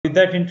with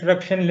that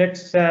introduction,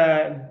 let's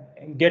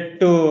get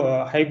to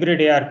hybrid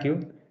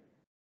ARQ.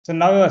 So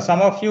now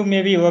some of you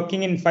may be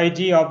working in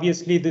 5G.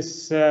 Obviously,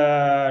 this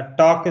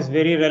talk is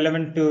very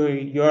relevant to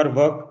your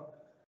work.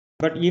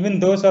 But even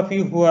those of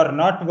you who are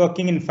not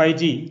working in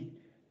 5G,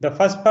 the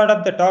first part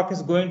of the talk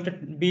is going to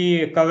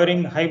be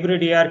covering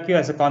hybrid ARQ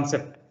as a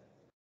concept.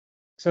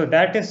 So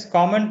that is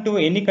common to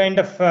any kind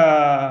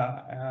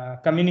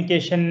of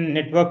communication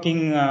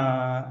networking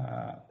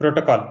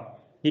protocol.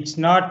 It's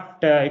not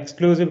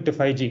exclusive to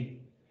 5G.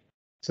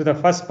 So the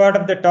first part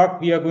of the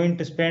talk, we are going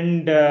to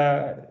spend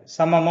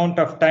some amount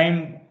of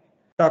time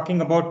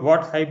talking about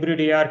what hybrid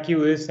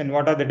ARQ is and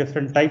what are the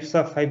different types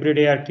of hybrid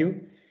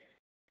ARQ.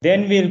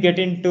 Then we'll get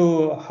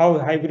into how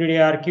hybrid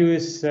ARQ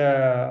is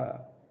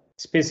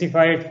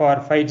specified for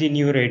 5G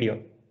new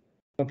radio.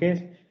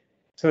 Okay,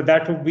 so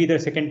that would be the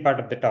second part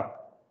of the talk.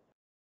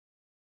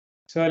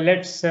 So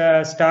let's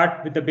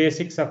start with the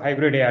basics of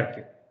hybrid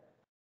ARQ.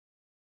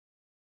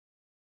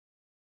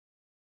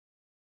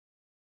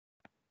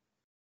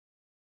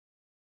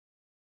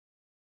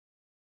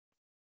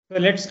 So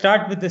let's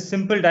start with the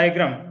simple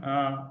diagram,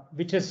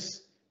 which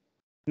is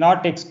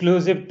not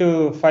exclusive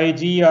to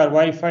 5G or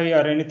Wi-Fi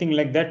or anything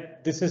like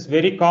that. This is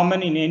very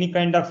common in any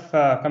kind of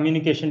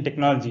communication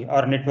technology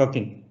or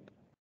networking.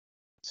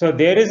 So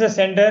there is a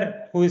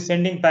sender who is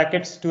sending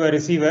packets to a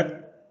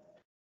receiver.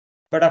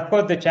 But of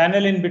course, the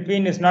channel in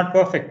between is not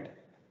perfect.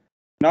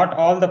 Not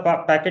all the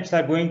packets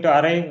are going to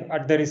arrive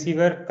at the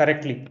receiver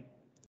correctly.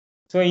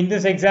 So in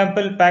this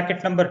example,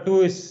 packet number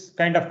 2 is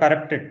kind of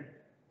corrupted.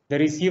 The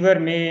receiver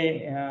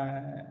may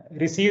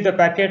receive the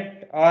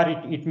packet, or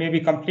it may be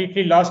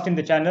completely lost in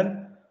the channel,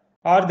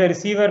 or the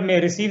receiver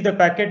may receive the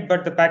packet,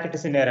 but the packet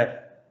is in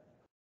error,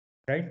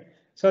 right?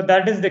 So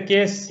that is the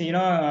case,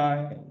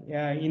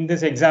 in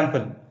this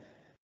example.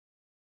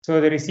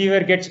 So the receiver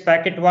gets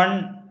packet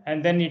 1,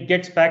 and then it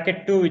gets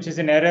packet 2, which is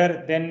an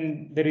error.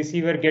 Then the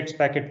receiver gets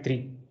packet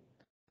 3.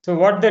 So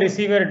what the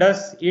receiver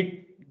does,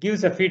 it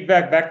gives a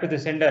feedback back to the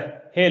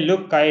sender. Hey,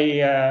 look,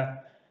 I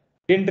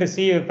didn't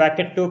receive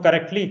packet 2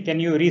 correctly. Can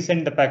you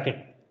resend the packet?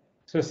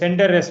 So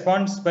sender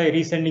responds by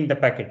resending the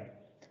packet.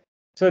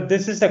 So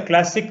this is a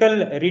classical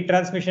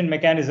retransmission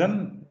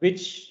mechanism,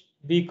 which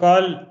we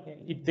call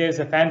it. There's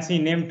a fancy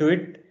name to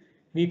it.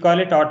 We call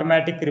it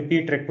automatic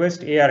repeat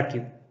request,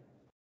 ARQ.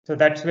 So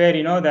that's where the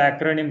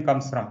acronym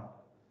comes from.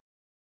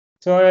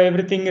 So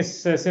everything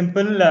is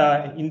simple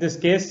in this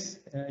case,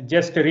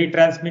 just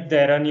retransmit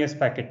the erroneous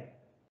packet.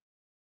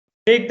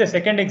 Take the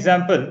second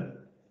example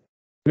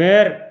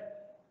where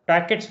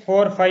packets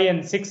 4, 5,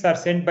 and 6 are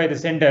sent by the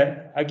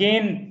sender.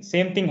 Again,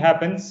 same thing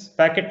happens.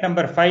 Packet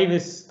number 5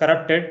 is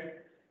corrupted.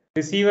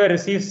 Receiver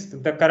receives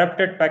the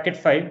corrupted packet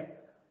 5,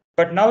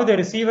 but now the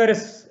receiver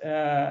is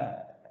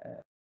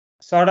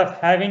sort of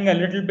having a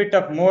little bit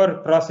of more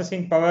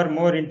processing power,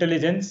 more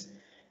intelligence.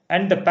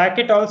 And the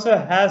packet also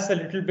has a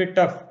little bit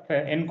of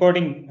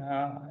encoding,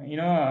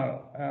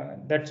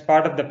 that's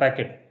part of the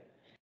packet.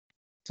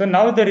 So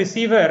now the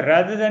receiver,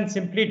 rather than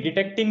simply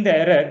detecting the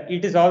error,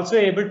 it is also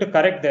able to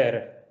correct the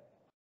error.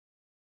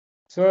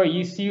 So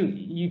if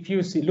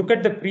you look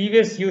at the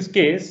previous use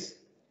case,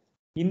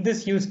 in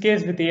this use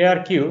case with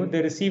ARQ,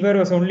 the receiver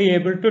was only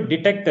able to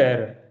detect the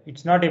error.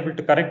 It's not able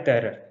to correct the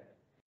error.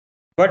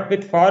 But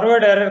with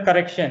forward error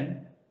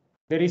correction,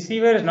 the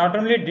receiver not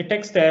only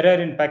detects the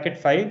error in packet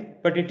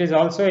 5, but it is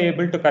also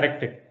able to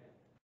correct it.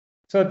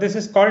 So this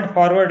is called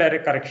forward error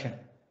correction.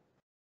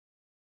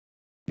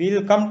 We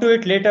will come to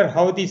it later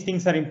how these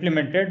things are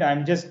implemented.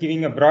 I'm just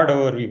giving a broad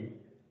overview.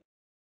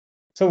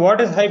 So what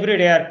is hybrid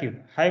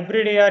ARQ?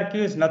 Hybrid ARQ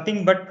is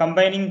nothing but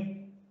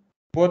combining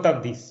both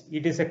of these.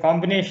 It is a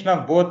combination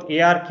of both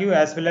ARQ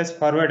as well as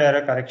forward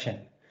error correction.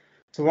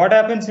 So what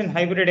happens in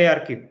hybrid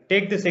ARQ?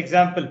 Take this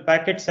example,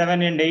 packet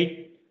 7 and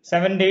 8.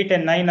 7, 8,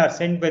 and 9 are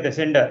sent by the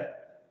sender.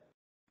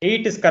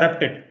 8 is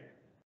corrupted.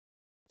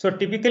 So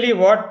typically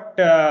what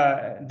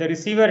the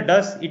receiver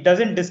does, it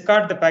doesn't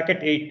discard the packet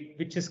 8,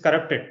 which is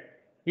corrupted.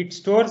 It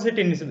stores it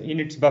in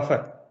its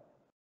buffer.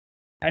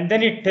 And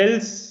then it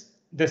tells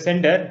the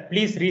sender,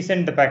 please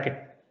resend the packet.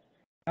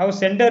 Now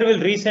sender will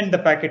resend the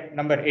packet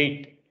number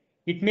 8.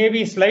 It may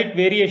be a slight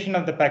variation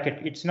of the packet.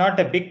 It's not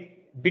a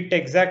bit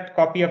exact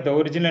copy of the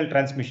original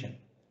transmission.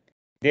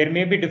 There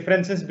may be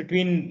differences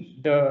between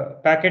the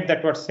packet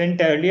that was sent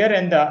earlier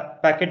and the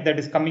packet that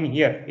is coming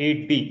here,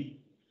 8B.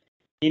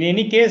 In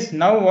any case,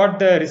 now what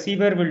the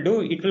receiver will do,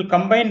 it will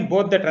combine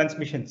both the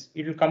transmissions.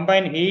 It will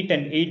combine 8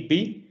 and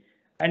 8B,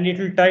 and it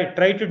will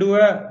try to do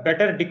a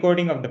better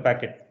decoding of the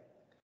packet.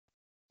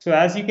 So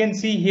as you can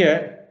see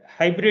here,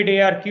 hybrid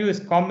ARQ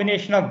is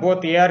combination of both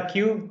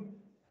ARQ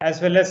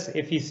as well as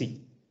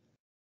FEC.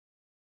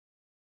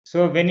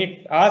 So when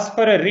it asks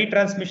for a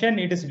retransmission,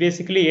 it is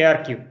basically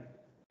ARQ.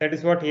 That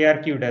is what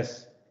ARQ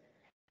does.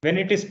 When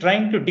it is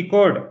trying to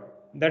decode,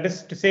 that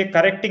is to say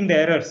correcting the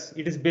errors,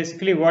 it is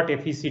basically what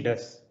FEC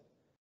does.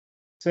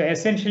 So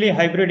essentially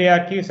hybrid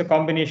ARQ is a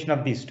combination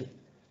of these two.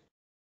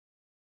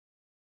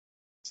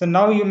 So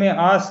now you may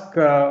ask,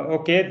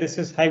 okay, this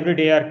is hybrid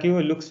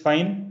ARQ, looks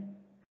fine.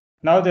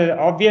 Now the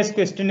obvious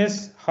question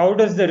is, how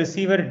does the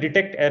receiver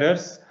detect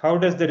errors? How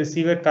does the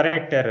receiver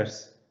correct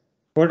errors?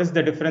 What is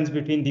the difference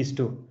between these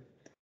two?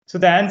 So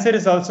the answer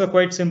is also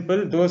quite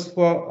simple. Those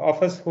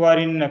of us who are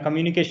in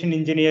communication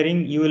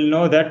engineering, you will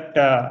know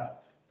that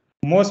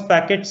most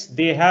packets,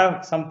 they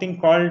have something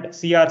called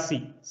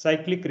CRC,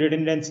 cyclic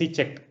redundancy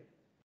check.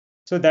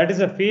 So that is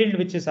a field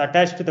which is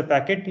attached to the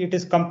packet. It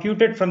is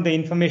computed from the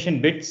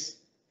information bits,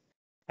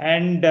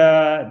 and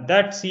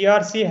that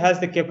CRC has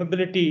the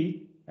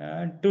capability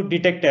to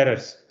detect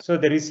errors. So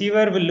the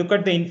receiver will look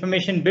at the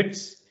information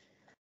bits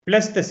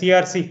plus the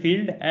CRC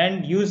field,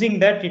 and using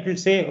that it will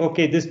say,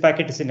 okay, this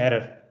packet is in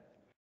error.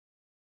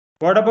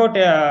 What about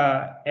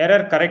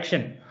error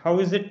correction? How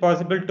is it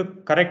possible to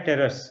correct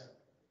errors?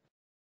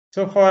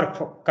 So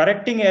for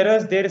correcting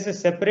errors, there is a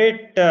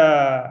separate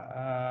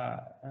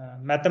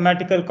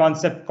mathematical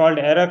concept called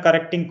error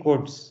correcting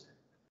codes.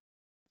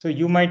 So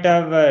you might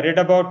have read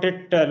about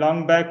it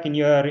long back in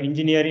your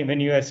engineering,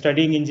 when you are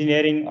studying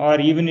engineering, or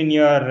even in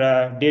your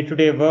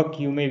day-to-day work,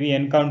 you may be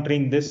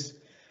encountering this.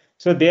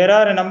 So there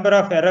are a number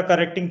of error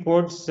correcting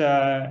codes.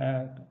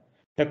 The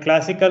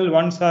classical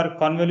ones are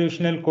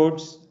convolutional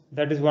codes.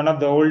 That is one of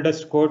the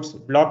oldest codes,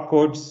 block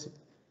codes,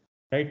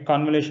 right?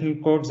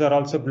 Convolutional codes are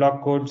also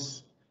block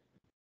codes.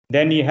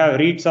 Then you have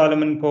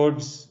Reed-Solomon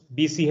codes,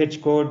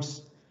 BCH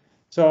codes.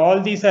 So all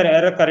these are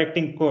error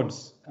correcting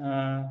codes.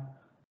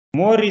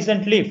 More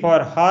recently for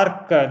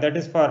ARQ, that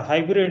is for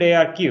hybrid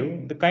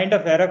ARQ, the kind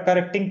of error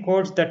correcting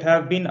codes that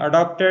have been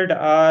adopted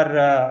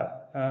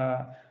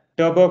are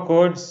turbo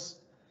codes,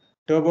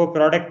 turbo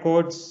product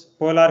codes,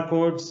 polar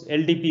codes,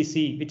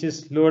 LDPC, which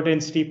is low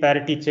density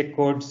parity check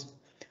codes.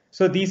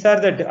 So these are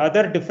the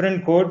other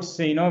different codes,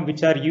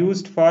 which are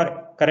used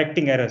for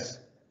correcting errors.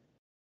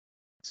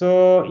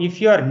 So if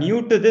you are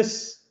new to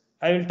this,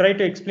 I will try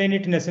to explain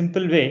it in a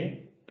simple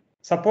way.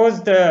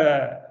 Suppose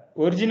the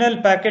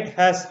original packet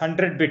has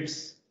 100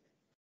 bits.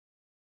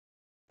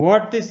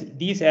 What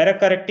these error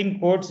correcting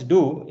codes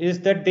do is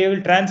that they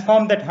will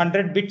transform that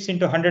 100 bits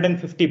into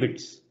 150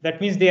 bits. That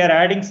means they are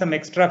adding some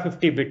extra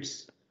 50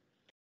 bits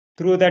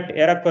through that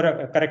error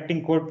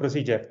correcting code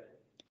procedure.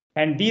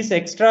 And these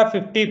extra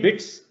 50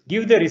 bits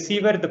give the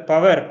receiver the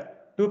power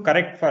to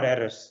correct for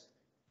errors.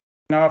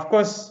 Now, of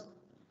course,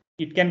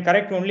 it can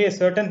correct only a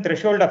certain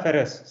threshold of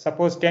errors.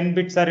 Suppose 10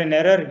 bits are in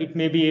error, it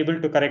may be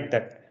able to correct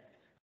that.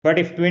 But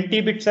if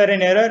 20 bits are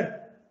in error,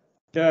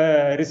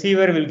 the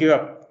receiver will give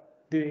up.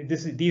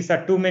 These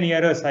are too many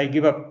errors, I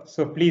give up.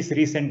 So please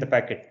resend the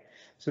packet.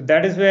 So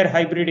that is where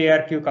hybrid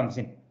ARQ comes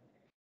in.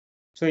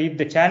 So if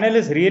the channel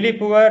is really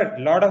poor, a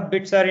lot of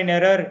bits are in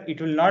error, it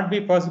will not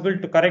be possible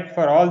to correct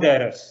for all the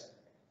errors.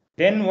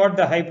 Then what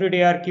the hybrid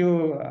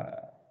ARQ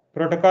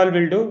protocol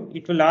will do,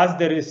 it will ask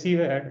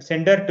the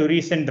sender to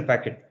resend the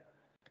packet.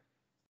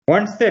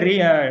 Once the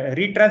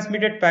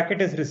retransmitted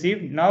packet is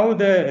received, now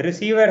the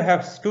receiver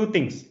has two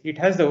things. It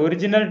has the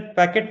original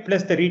packet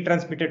plus the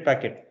retransmitted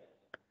packet.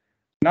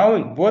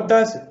 Now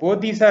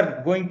both these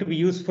are going to be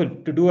useful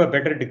to do a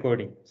better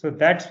decoding. So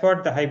that's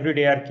what the hybrid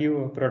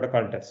ARQ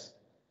protocol does.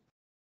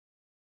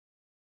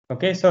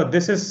 Okay, so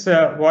this is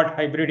what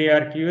hybrid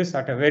ARQ is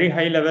at a very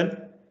high level.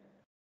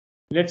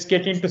 Let's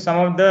get into some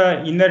of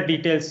the inner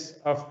details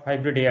of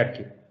hybrid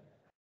ARQ.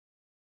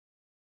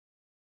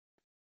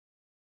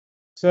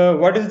 So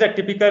what is the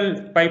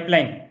typical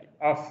pipeline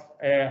of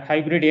a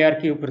hybrid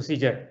ARQ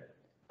procedure?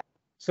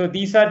 So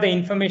these are the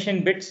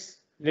information bits.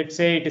 Let's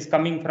say it is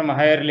coming from a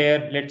higher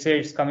layer. Let's say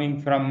it's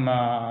coming from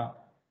a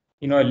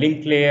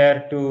link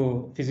layer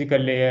to physical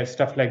layer,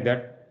 stuff like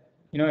that.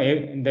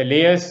 The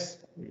layers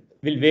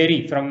will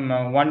vary from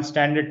one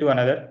standard to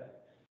another.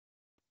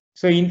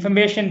 So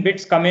information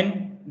bits come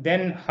in,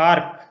 then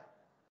ARQ.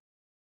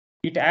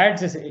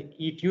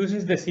 It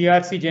uses the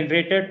CRC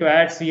generator to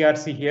add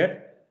CRC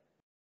here.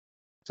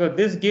 So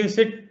this gives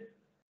it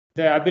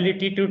the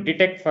ability to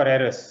detect for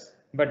errors,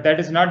 but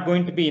that is not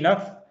going to be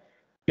enough.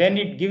 Then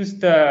it gives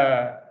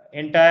the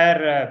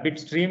entire bit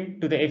stream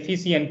to the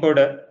FEC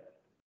encoder.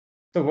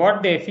 So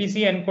what the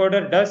FEC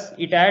encoder does,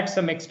 it adds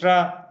some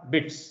extra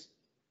bits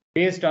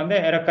based on the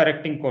error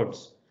correcting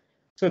codes.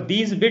 So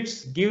these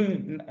bits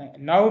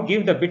now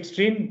give the bit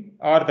stream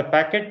or the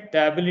packet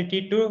the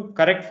ability to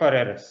correct for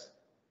errors.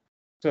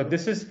 So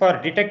this is for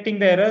detecting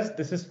the errors,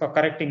 this is for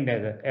correcting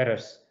the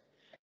errors.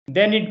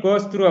 Then it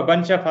goes through a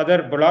bunch of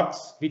other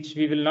blocks, which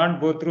we will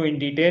not go through in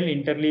detail,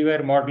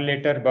 interleaver,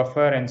 modulator,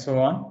 buffer, and so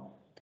on.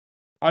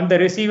 On the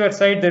receiver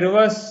side, the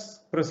reverse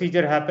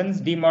procedure happens: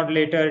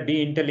 demodulator,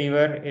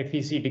 deinterleaver,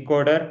 FEC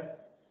decoder,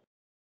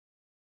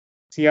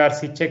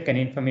 CRC check, and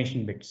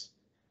information bits.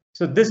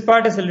 So this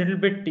part is a little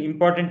bit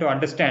important to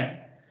understand.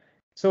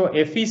 So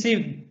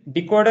FEC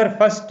decoder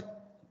first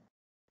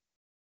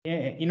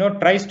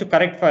tries to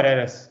correct for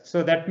errors.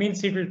 So that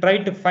means it will try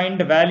to find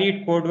a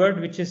valid code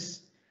word which is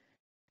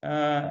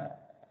as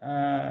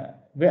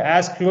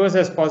close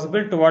as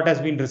possible to what has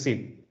been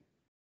received.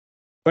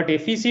 But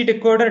FEC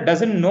decoder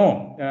doesn't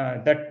know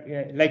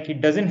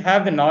it doesn't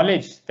have the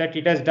knowledge that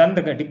it has done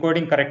the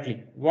decoding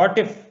correctly. What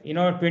if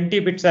 20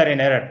 bits are in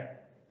error?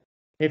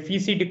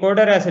 FEC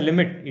decoder has a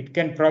limit. It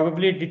can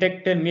probably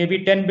detect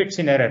maybe 10 bits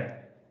in error.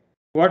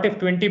 What if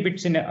 20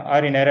 bits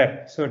are in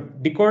error? So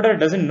decoder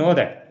doesn't know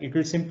that. It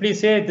will simply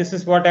say, this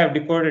is what I have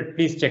decoded,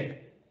 please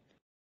check.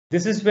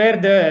 This is where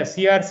the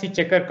CRC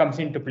checker comes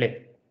into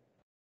play.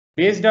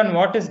 Based on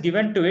what is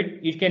given to it,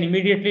 it can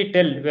immediately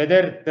tell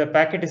whether the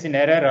packet is in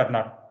error or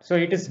not. So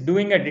it is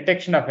doing a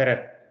detection of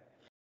error.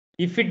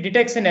 If it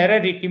detects an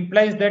error, it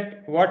implies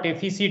that what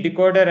FEC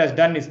decoder has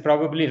done is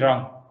probably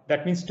wrong.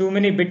 That means too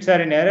many bits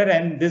are in error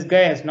and this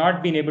guy has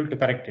not been able to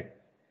correct it.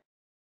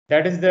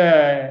 That is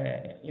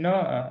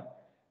the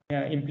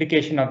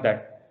implication of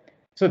that.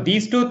 So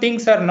these two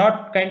things are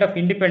not kind of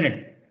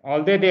independent.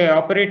 Although they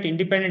operate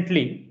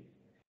independently,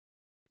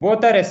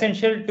 both are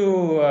essential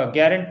to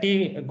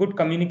guarantee good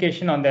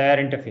communication on the air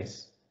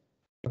interface.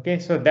 Okay,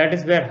 so that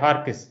is where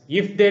ARQ is.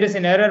 If there is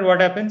an error, what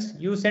happens?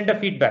 You send a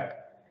feedback.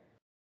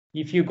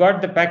 If you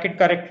got the packet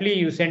correctly,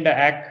 you send a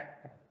ARQ.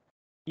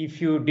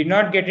 If you did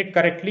not get it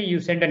correctly, you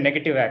send a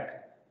negative ARQ.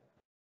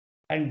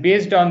 And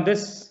based on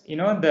this,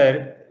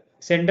 the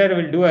sender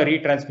will do a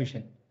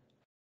retransmission.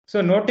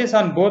 So notice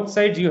on both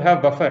sides you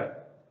have buffer.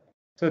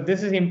 So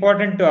this is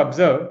important to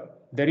observe.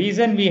 The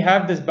reason we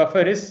have this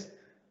buffer is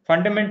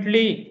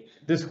fundamentally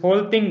this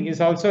whole thing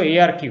is also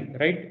ARQ,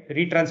 right?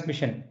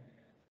 Retransmission.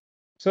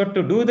 So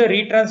to do the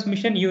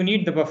retransmission, you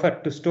need the buffer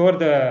to store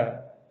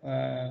the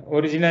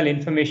original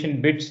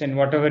information bits and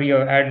whatever you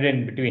have added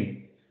in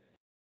between.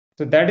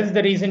 So that is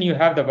the reason you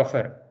have the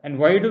buffer. And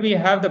why do we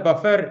have the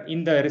buffer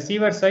in the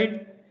receiver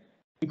side?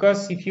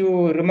 Because if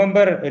you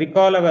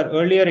recall our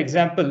earlier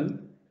example,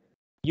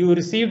 you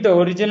receive the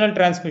original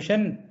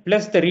transmission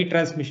plus the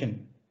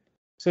retransmission.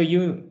 So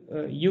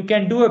you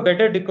can do a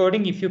better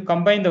decoding if you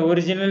combine the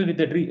original with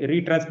the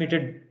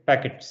retransmitted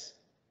packets.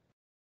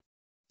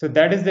 So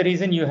that is the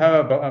reason you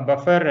have a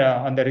buffer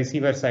on the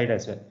receiver side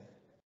as well.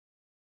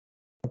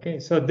 Okay,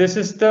 so this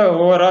is the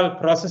overall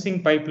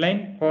processing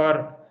pipeline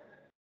for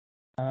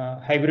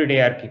hybrid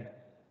ARQ.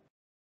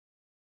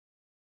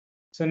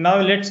 So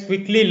now let's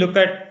quickly look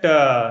at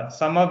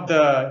some of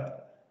the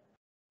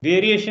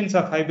variations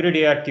of hybrid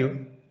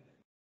ARQ.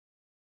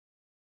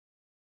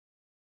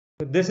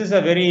 So this is a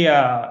very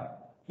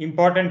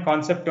important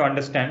concept to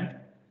understand.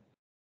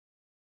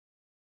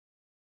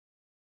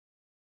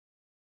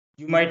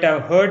 You might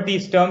have heard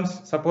these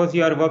terms. Suppose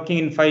you are working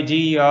in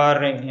 5G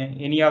or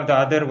any of the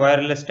other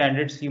wireless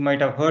standards, you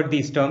might have heard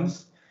these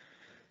terms.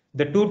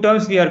 The two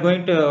terms we are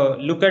going to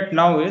look at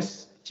now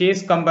is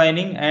chase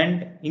combining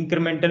and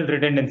incremental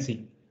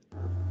redundancy.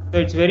 So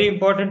it's very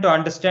important to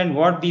understand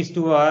what these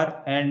two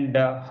are and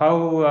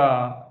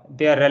how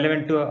they are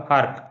relevant to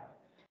ARQ.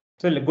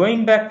 So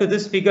going back to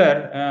this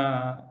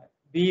figure,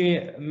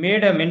 we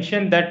made a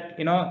mention that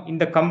in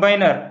the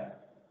combiner,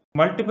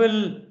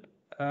 multiple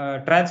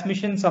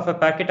transmissions of a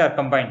packet are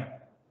combined.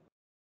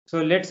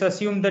 So let's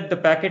assume that the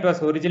packet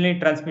was originally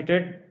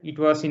transmitted, it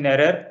was in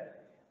error,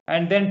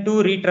 and then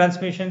two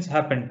retransmissions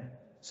happened.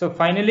 So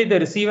finally the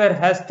receiver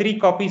has 3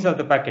 copies of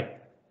the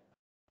packet.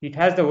 It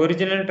has the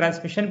original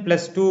transmission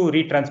plus 2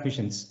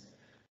 retransmissions.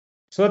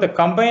 So the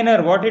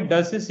combiner, what it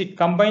does is it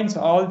combines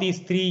all these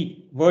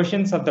 3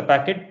 versions of the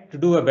packet to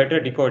do a better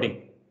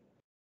decoding.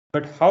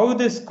 But how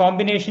this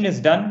combination is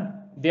done,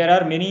 there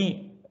are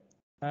many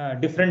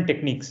different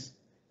techniques.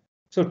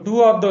 So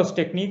 2 of those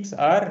techniques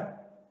are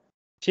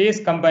chase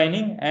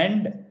combining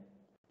and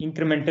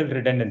incremental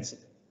redundancy.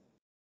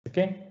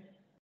 Okay.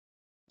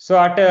 So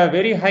at a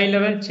very high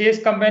level,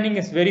 chase combining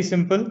is very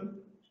simple.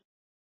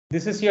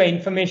 This is your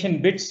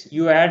information bits.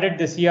 You added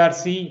the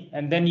CRC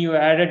and then you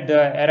added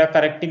the error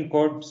correcting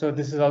code. So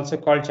this is also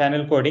called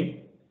channel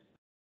coding.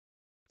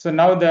 So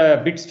now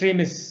the bit stream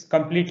is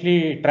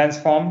completely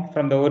transformed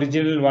from the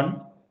original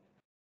one.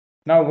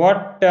 Now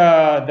what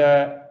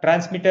the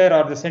transmitter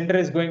or the sender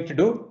is going to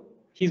do,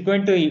 he's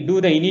going to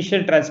do the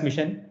initial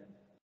transmission.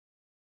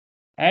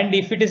 And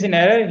if it is in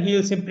error, he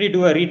will simply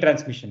do a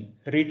retransmission,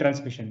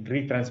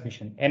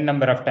 n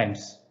number of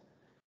times.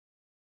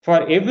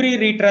 For every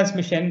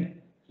retransmission,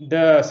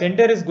 the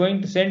sender is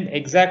going to send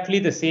exactly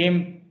the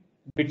same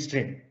bit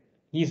stream.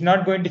 He is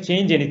not going to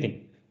change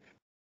anything.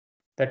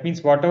 That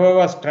means whatever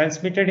was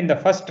transmitted in the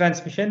first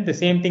transmission, the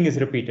same thing is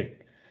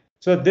repeated.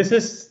 So this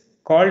is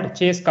called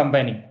chase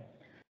combining.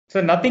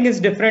 So nothing is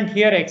different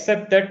here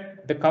except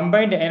that the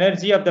combined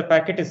energy of the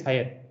packet is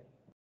higher.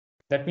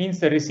 That means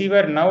the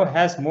receiver now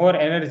has more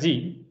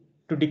energy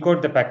to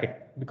decode the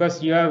packet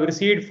because you have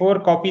received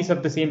 4 copies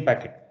of the same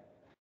packet.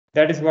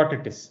 That is what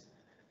it is.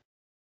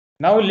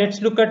 Now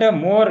let's look at a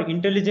more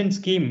intelligent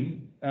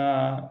scheme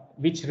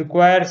which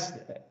requires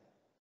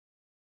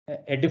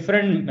a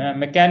different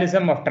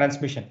mechanism of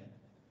transmission.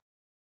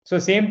 So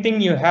same thing,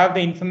 you have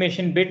the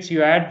information bits,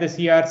 you add the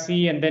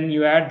CRC and then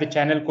you add the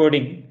channel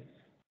coding.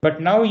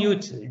 But now you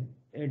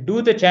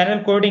do the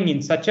channel coding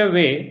in such a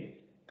way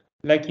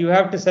like you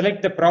have to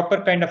select the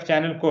proper kind of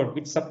channel code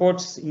which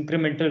supports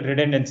incremental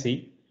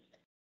redundancy.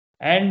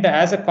 And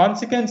as a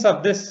consequence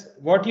of this,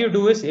 what you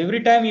do is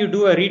every time you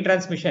do a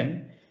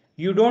retransmission,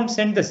 you don't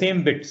send the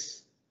same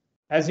bits.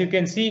 As you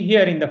can see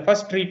here in the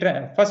first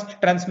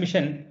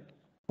transmission,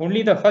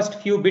 only the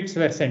first few bits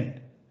were sent.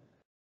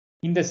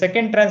 In the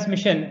second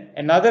transmission,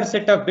 another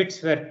set of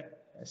bits were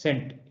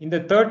sent. In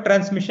the third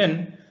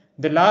transmission,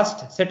 the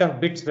last set of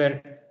bits were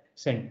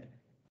sent.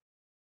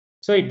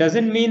 So it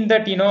doesn't mean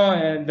that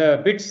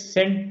the bits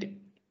sent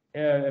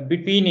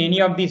between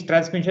any of these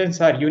transmissions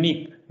are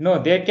unique. No,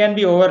 there can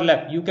be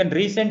overlap. You can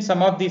resend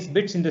some of these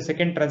bits in the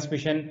second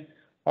transmission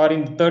or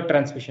in the third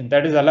transmission.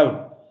 That is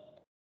allowed.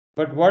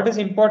 But what is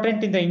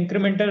important in the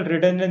incremental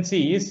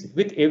redundancy is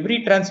with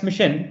every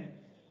transmission,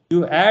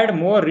 you add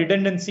more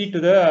redundancy to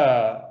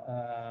the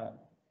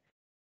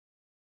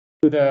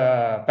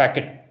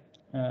packet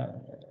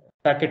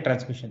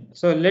transmission.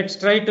 So let's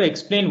try to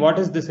explain what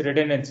is this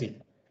redundancy.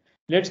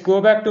 Let's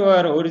go back to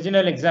our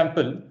original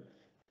example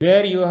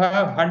where you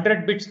have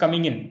 100 bits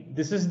coming in.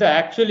 This is the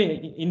actual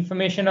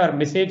information or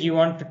message you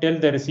want to tell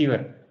the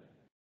receiver.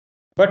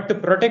 But to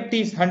protect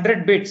these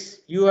 100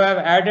 bits, you have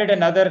added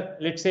another,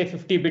 let's say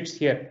 50 bits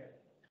here.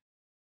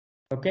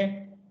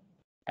 Okay.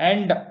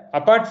 And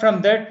apart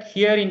from that,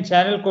 here in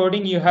channel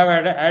coding, you have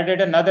added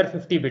another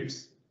 50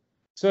 bits.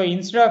 So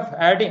instead of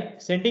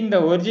sending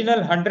the original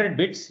 100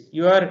 bits,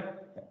 you are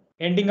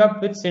ending up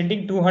with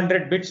sending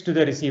 200 bits to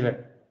the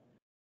receiver.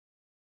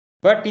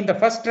 But in the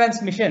first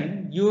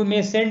transmission, you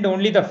may send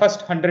only the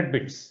first 100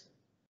 bits.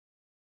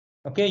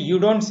 Okay, you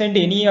don't send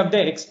any of the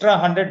extra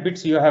 100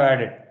 bits you have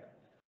added.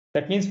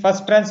 That means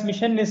first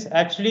transmission is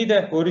actually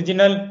the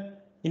original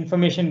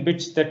information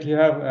bits that you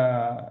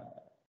have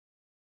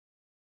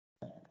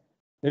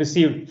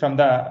received from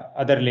the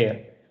other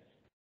layer.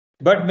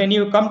 But when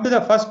you come to the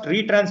first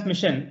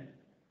retransmission,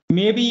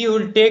 maybe you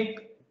will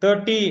take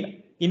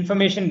 30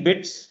 information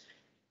bits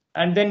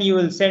and then you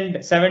will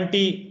send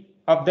 70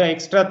 of the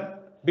extra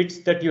bits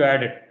that you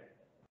added,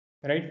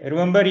 right?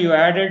 Remember, you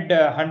added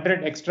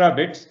 100 extra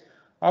bits.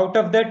 Out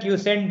of that, you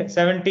send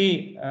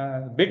 70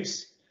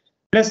 bits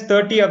plus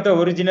 30 of the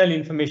original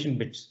information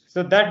bits.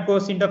 So that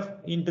goes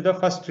into the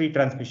first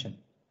retransmission.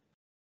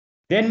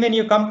 Then when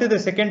you come to the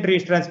second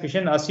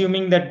retransmission,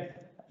 assuming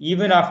that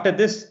even after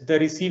this, the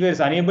receiver is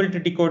unable to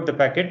decode the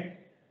packet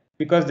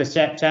because the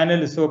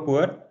channel is so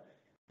poor,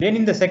 then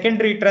in the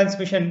second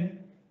retransmission,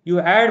 you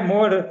add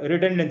more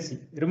redundancy.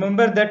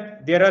 Remember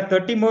that there are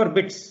 30 more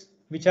bits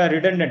which are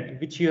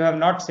redundant, which you have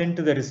not sent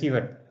to the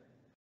receiver.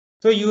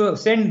 So you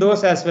send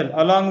those as well,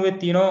 along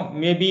with,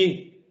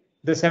 maybe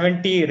the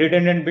 70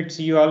 redundant bits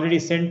you already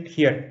sent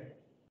here.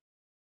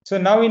 So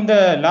now in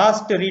the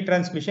last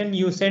retransmission,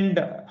 you send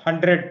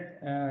 100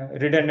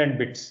 redundant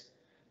bits.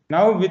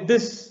 Now with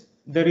this,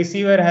 the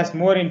receiver has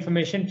more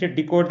information to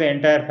decode the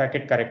entire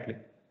packet correctly.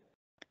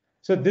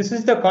 So this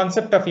is the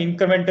concept of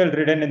incremental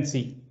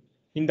redundancy.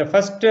 In the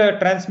first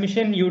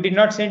transmission, you did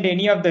not send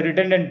any of the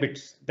redundant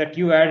bits that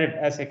you added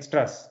as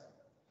extras.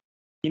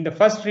 In the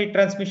first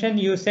retransmission,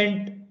 you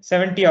sent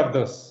 70 of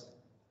those.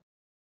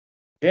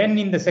 Then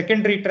in the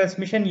second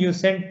retransmission, you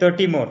sent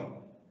 30 more.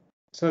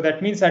 So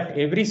that means at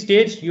every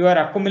stage, you are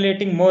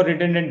accumulating more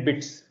redundant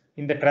bits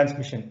in the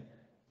transmission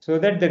so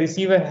that the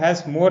receiver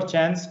has more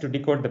chance to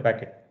decode the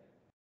packet.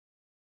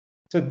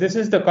 So this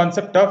is the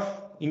concept of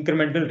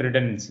incremental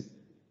redundancy.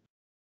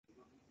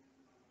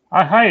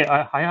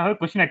 Hi, I have a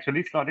question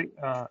actually. Sorry.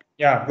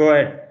 Yeah, go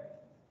ahead.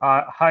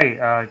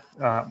 Hi,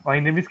 my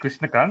name is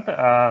Krishnakant.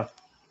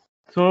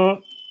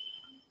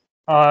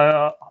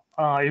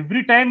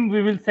 Every time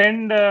we will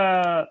send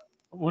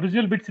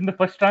original bits in the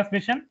first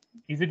transmission.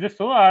 Is it just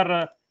so,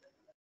 or?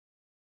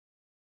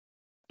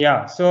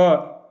 Yeah.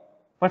 So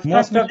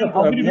most of the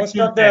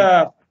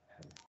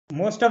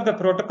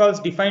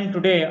protocols defined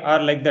today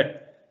are like that.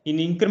 In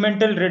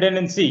incremental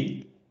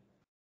redundancy,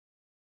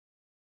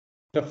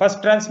 the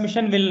first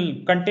transmission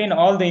will contain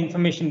all the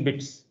information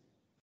bits.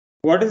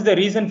 What is the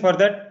reason for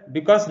that?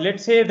 Because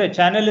let's say the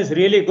channel is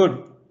really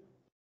good.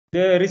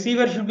 The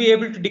receiver should be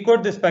able to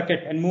decode this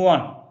packet and move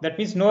on. That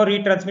means no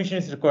retransmission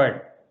is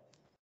required.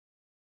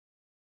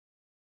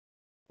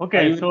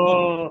 Okay,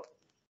 so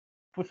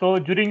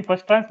during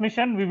first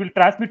transmission, we will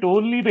transmit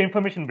only the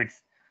information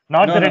bits,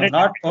 not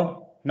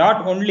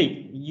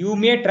only. You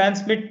may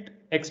transmit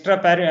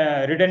extra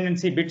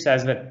redundancy bits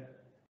as well.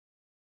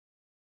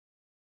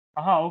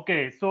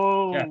 Okay.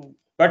 So. Yeah.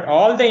 But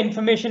all the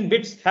information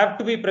bits have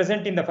to be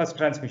present in the first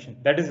transmission.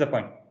 That is the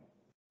point.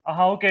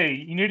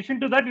 Okay. In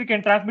addition to that, we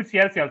can transmit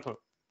CRC also.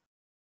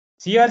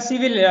 CRC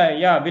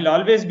will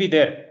always be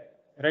there,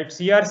 right?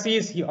 CRC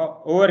is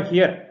over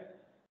here.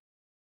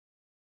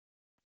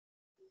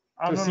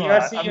 So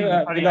CRC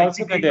will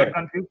also be there.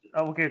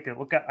 Okay.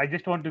 I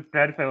just want to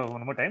clarify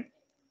one more time.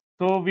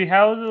 So we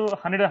have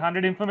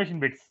 100 information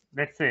bits,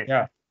 let's say.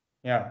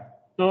 Yeah.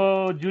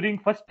 So during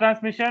first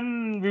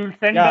transmission, we will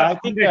send. Yeah, I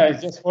think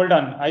just hold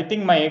on. I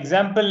think my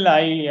example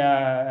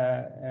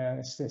I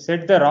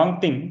said the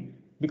wrong thing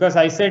because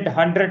I said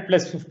 100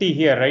 plus 50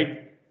 here,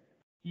 right?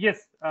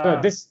 Yes. So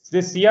this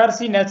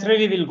CRC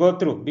naturally will go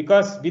through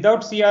because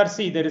without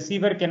CRC, the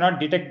receiver cannot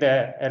detect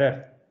the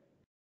error.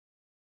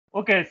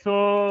 Okay,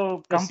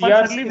 so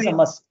CRC is a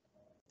must.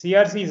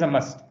 CRC is a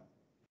must.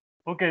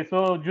 Okay,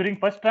 so during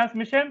first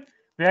transmission,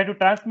 we have to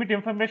transmit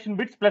information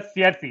bits plus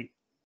CRC.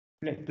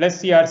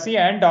 plus CRC,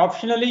 and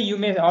optionally you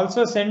may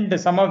also send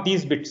some of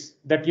these bits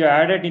that you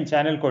added in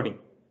channel coding.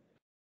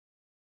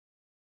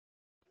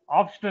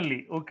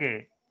 Optionally,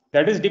 okay.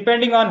 That is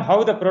depending on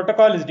how the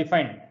protocol is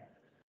defined.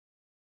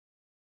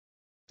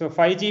 So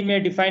 5G may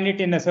define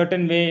it in a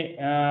certain way,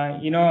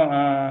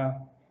 IEEE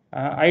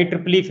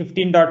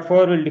 15.4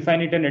 will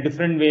define it in a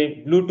different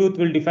way, Bluetooth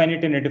will define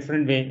it in a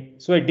different way.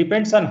 So it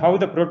depends on how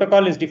the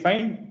protocol is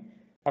defined.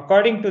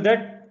 According to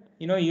that,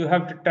 you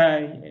have to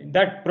try,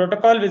 that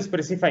protocol will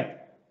specify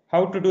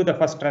how to do the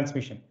first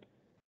transmission.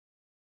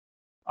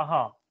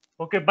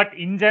 Okay, but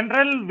in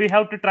general, we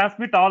have to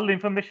transmit all the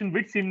information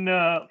bits in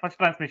first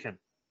transmission.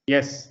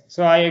 Yes,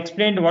 so I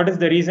explained what is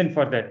the reason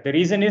for that. The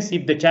reason is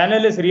if the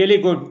channel is really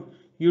good,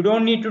 you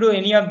don't need to do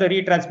any of the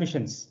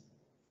retransmissions.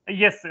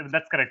 Yes,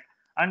 that's correct.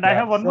 And I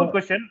have one more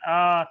question.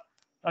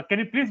 Can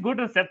you please go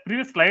to the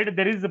previous slide?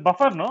 There is a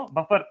buffer, no?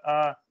 Buffer.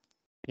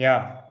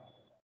 Yeah.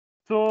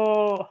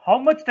 So how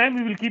much time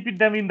we will keep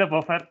them in the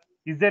buffer?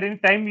 Is there any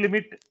time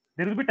limit?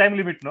 There will be time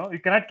limit, no? You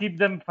cannot keep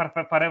them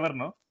forever,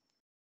 no?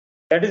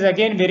 That is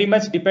again very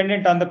much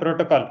dependent on the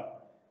protocol.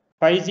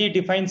 5G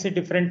defines it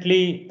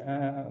differently,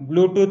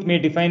 Bluetooth may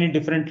define it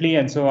differently,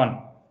 and so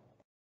on.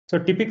 So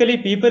typically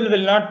people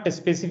will not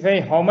specify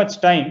how much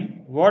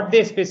time. What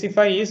they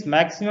specify is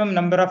maximum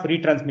number of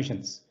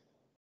retransmissions.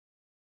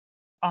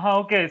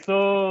 Okay,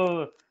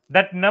 so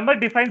that number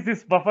defines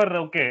this buffer.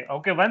 Okay.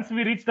 Once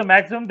we reach the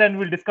maximum, then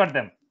we'll discard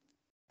them.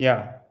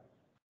 Yeah.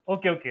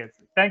 Okay.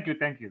 Thank you.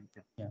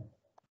 Yeah.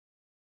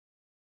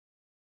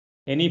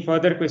 Any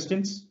further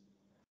questions?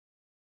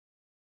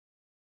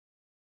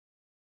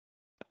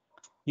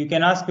 You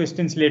can ask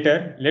questions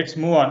later. Let's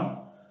move on.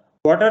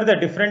 What are the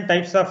different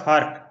types of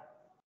ARQ?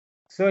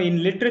 So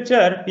in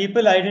literature,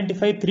 people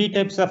identify 3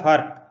 types of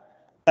ARQ: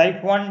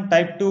 type 1,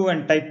 type 2,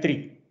 and type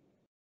 3.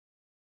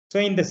 So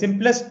in the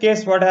simplest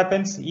case, what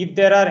happens if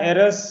there are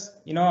errors,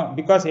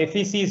 because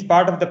FEC is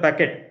part of the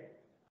packet,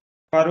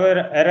 forward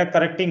error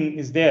correcting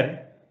is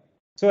there.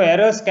 So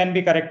errors can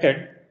be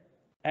corrected.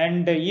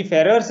 And if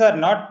errors are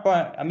not,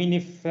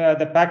 if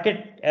the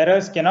packet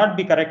errors cannot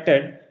be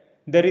corrected,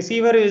 the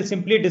receiver will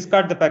simply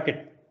discard the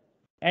packet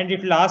and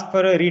it will ask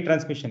for a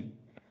retransmission.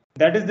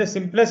 That is the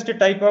simplest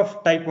type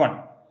of type 1.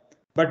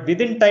 But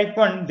within type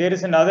 1, there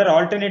is another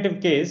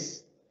alternative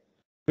case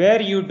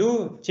where you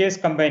do chase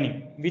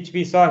combining, which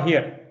we saw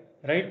here,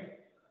 right?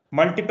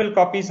 Multiple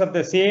copies of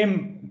the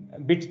same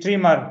bit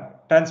stream are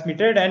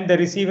transmitted and the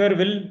receiver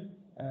will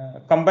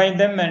combine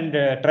them and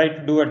try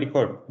to do a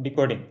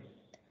decoding.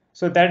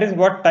 So that is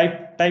what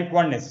type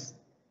 1 is.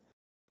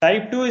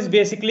 Type 2 is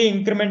basically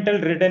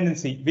incremental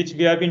redundancy, which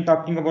we have been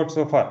talking about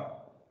so far.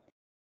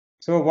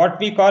 So what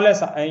we call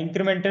as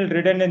incremental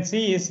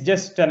redundancy is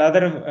just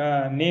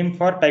another name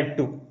for type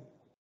 2.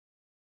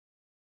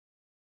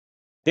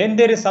 Then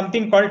there is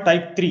something called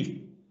type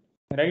 3,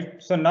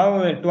 right? So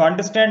now to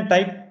understand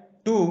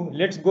type 2,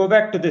 let's go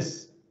back to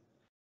this.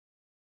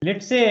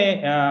 Let's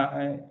say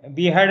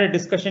we had a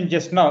discussion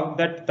just now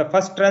that the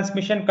first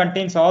transmission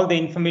contains all the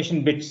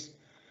information bits.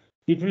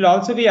 It will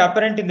also be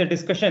apparent in the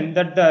discussion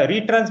that the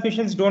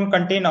retransmissions don't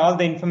contain all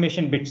the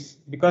information bits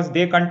because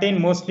they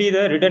contain mostly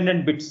the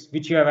redundant bits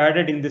which you have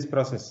added in this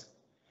process.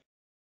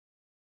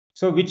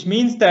 So which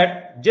means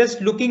that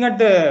just looking at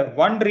the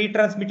one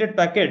retransmitted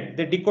packet,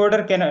 the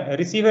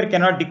receiver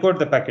cannot decode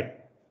the packet.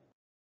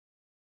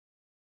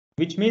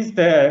 Which means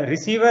the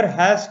receiver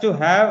has to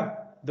have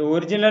the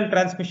original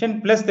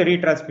transmission plus the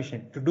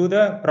retransmission to do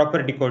the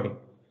proper decoding.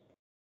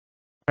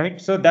 Right?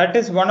 So that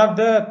is one of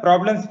the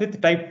problems with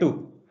type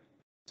 2.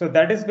 So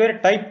that is where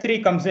type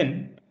 3 comes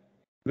in,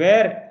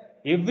 where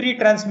every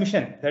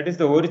transmission, that is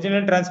the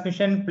original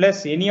transmission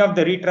plus any of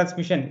the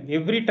retransmission,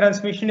 every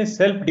transmission is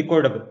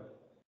self-decodable.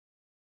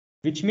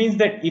 Which means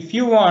that if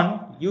you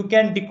want, you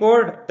can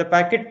decode the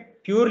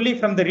packet purely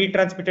from the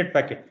retransmitted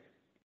packet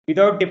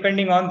without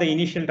depending on the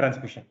initial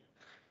transmission.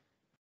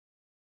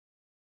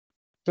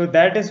 So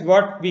that is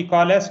what we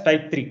call as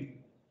type 3.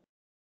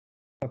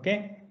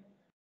 Okay.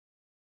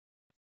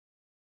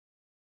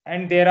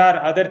 And there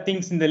are other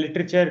things in the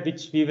literature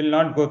which we will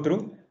not go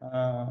through.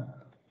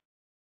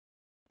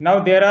 Now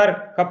there are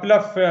a couple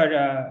of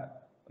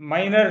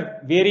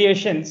minor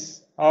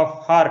variations of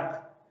ARQ.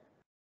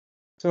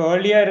 So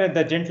earlier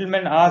the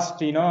gentleman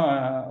asked,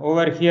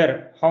 over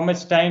here, how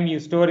much time you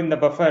store in the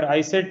buffer.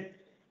 I said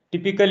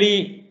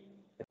typically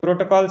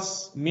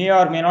protocols may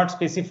or may not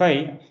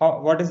specify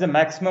what is the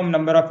maximum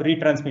number of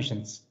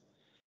retransmissions.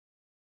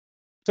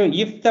 So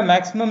if the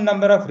maximum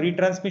number of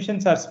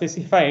retransmissions are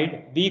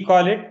specified, we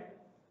call it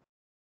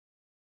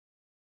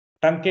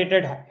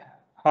truncated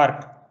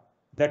ARQ.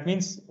 That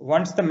means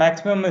once the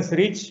maximum is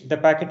reached, the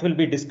packet will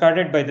be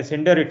discarded by the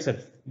sender itself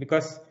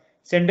because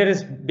sender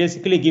is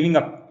basically giving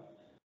up.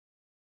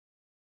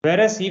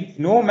 Whereas if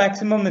no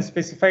maximum is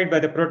specified by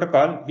the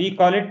protocol, we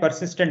call it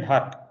persistent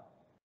ARQ.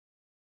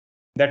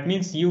 That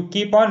means you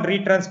keep on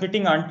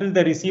retransmitting until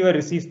the receiver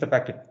receives the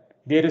packet.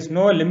 There is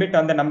no limit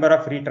on the number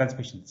of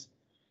retransmissions.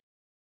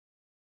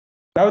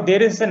 Now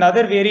there is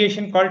another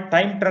variation called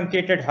time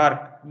truncated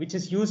ARQ, which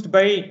is used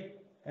by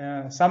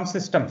some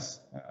systems.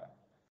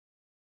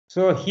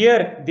 So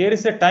here there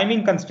is a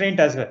timing constraint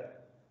as well.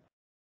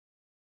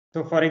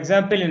 So for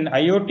example, in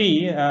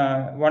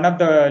IoT, one of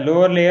the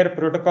lower layer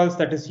protocols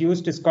that is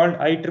used is called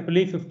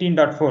IEEE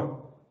 15.4.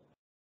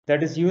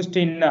 That is used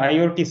in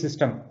IoT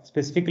system,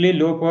 specifically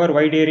low power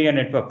wide area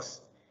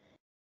networks.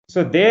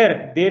 So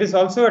there is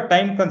also a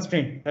time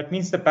constraint. That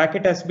means the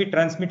packet has to be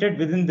transmitted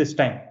within this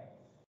time.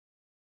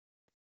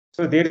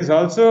 So there is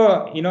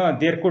also,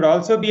 there could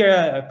also be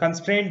a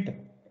constraint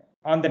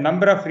on the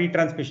number of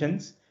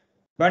retransmissions.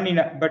 But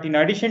in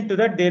addition to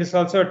that, there is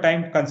also a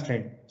time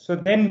constraint. So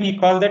then we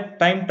call that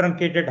time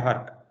truncated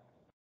ARQ.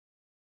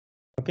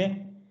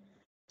 Okay.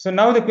 So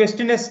now the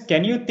question is,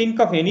 can you think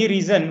of any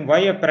reason why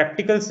a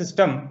practical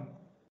system,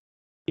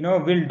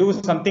 will do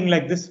something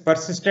like this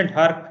persistent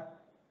ARQ?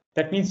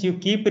 That means you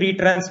keep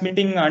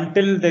retransmitting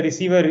until the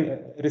receiver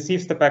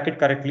receives the packet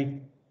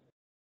correctly.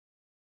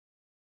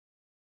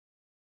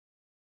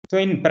 So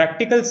in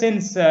practical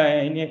sense,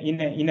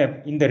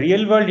 in the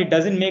real world, it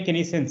doesn't make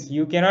any sense.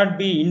 You cannot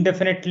be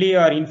indefinitely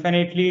or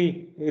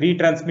infinitely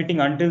retransmitting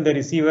until the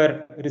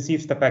receiver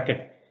receives the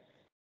packet.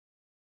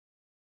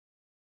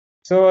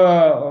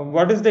 So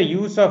what is the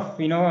use of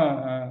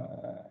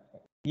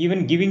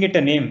even giving it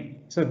a name?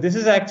 So this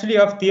is actually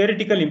of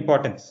theoretical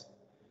importance.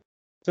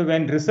 So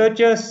when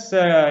researchers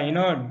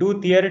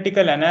do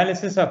theoretical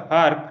analysis of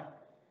ARQ,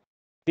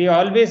 they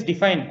always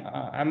define,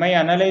 am I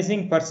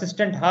analyzing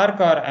persistent ARQ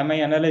or am I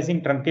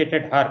analyzing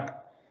truncated ARQ?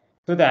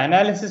 So the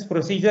analysis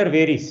procedure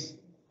varies.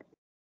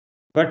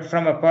 But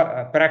from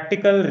a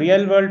practical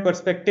real world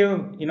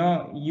perspective,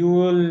 you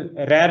will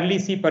rarely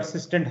see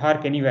persistent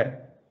ARQ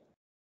anywhere.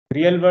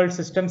 Real world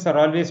systems are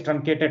always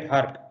truncated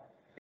ARQ.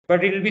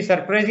 But it will be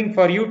surprising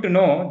for you to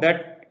know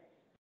that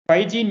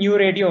 5G new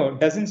radio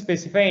doesn't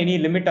specify any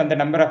limit on the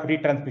number of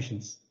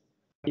retransmissions.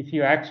 If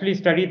you actually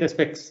study the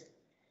specs,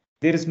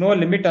 there is no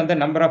limit on the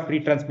number of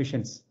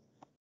retransmissions.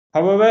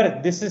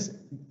 However,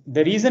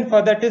 the reason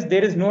for that is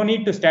there is no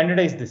need to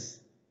standardize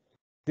this.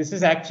 This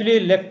is actually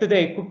left to the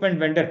equipment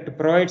vendor to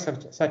provide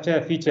such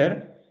a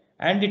feature,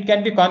 and it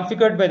can be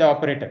configured by the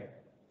operator,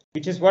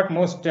 which is what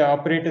most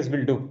operators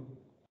will do.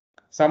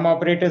 Some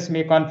operators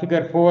may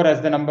configure 4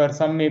 as the number,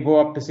 some may go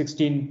up to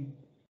 16,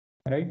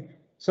 right?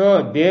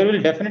 So there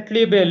will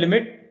definitely be a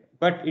limit,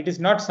 but it is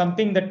not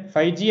something that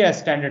 5G has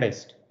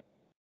standardized.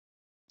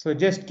 So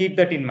just keep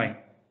that in mind.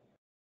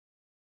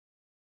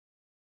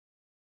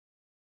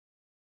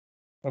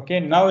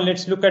 Okay, now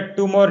let's look at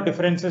two more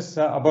differences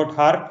about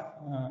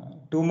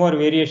ARQ, two more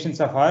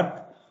variations of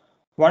ARQ.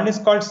 One is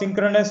called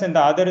synchronous and the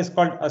other is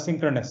called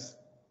asynchronous.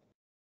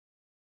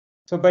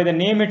 So by the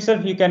name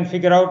itself, you can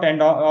figure out,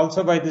 and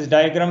also by this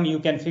diagram, you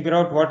can figure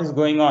out what is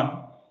going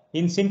on.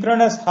 In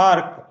synchronous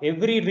ARQ,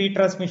 every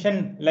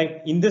retransmission,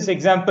 like in this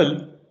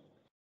example,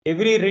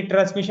 every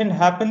retransmission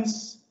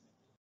happens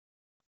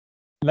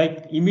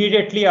like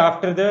immediately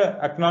after the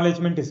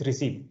acknowledgement is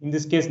received. In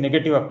this case,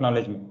 negative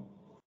acknowledgement.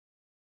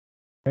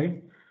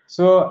 Right.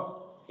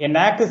 So a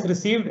NAC is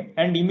received,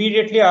 and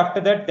immediately after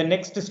that, the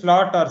next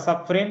slot or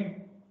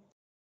subframe,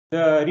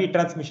 the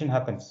retransmission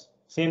happens.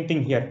 Same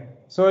thing here.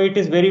 So it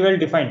is very well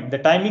defined. The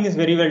timing is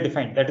very well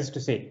defined. That is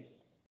to say,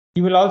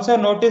 you will also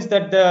notice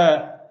that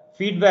the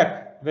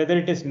feedback, whether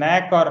it is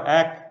NAC or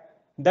ACK,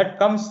 that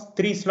comes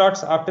 3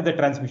 slots after the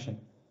transmission.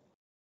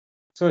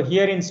 So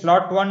here in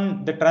slot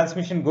 1, the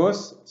transmission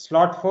goes.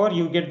 Slot 4,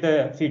 you get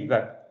the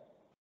feedback,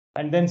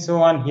 and then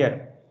so on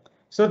here.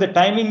 So the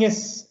timing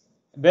is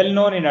well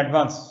known in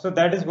advance. So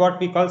that is what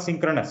we call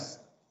synchronous.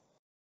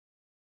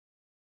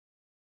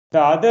 The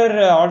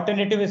other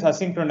alternative is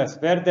asynchronous,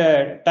 where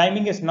the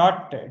timing is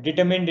not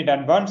determined in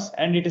advance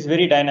and it is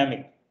very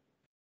dynamic.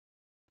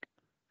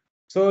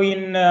 So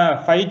in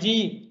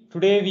 5G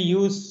today we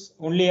use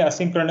only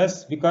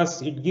asynchronous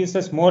because it gives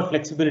us more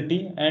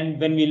flexibility. And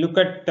when we look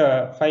at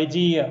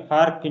 5G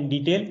ARQ in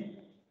detail,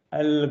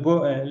 I'll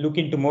go look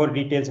into more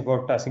details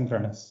about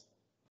asynchronous.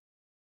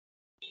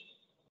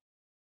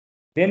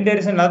 Then there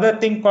is another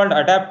thing called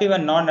adaptive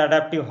and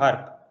non-adaptive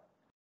ARQ.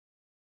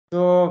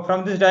 So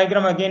from this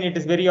diagram, again, it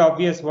is very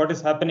obvious what is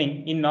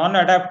happening. In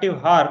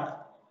non-adaptive ARQ,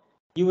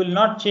 you will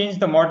not change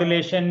the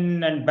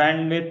modulation and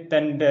bandwidth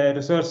and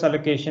resource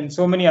allocation,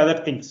 so many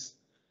other things.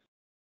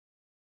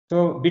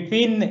 So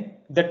between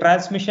the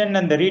transmission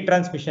and the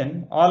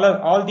retransmission,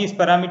 all these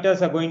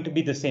parameters are going to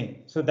be the same.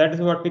 So that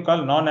is what we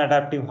call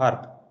non-adaptive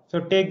ARQ. So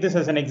take this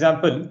as an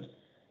example.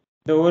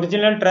 The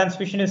original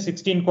transmission is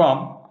 16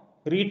 QAM.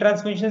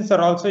 Retransmissions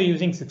are also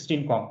using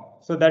 16 QAM.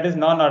 So that is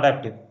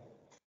non-adaptive.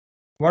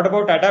 What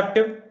about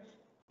adaptive?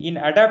 In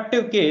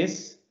adaptive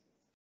case,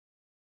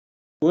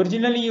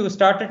 originally you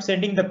started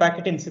sending the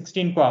packet in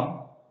 16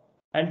 QAM,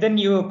 and then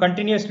you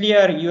continuously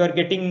are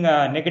getting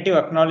negative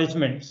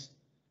acknowledgements.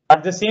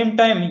 At the same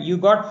time, you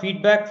got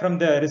feedback from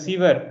the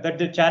receiver that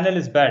the channel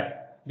is bad,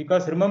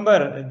 because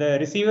remember, the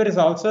receiver is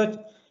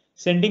also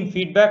sending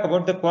feedback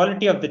about the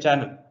quality of the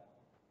channel.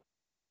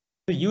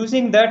 So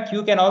using that,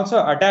 you can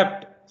also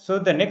adapt. So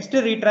the next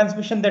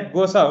retransmission that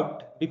goes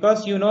out,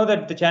 because you know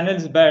that the channel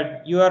is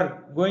bad, you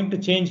are going to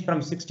change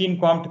from 16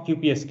 QAM to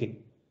QPSK.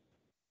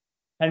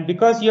 And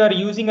because you are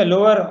using a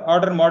lower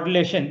order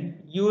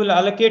modulation, you will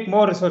allocate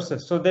more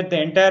resources so that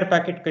the entire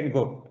packet can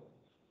go.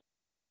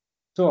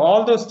 So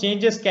all those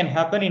changes can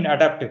happen in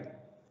adaptive.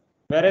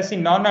 Whereas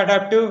in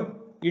non-adaptive,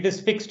 it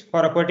is fixed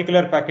for a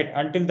particular packet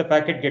until the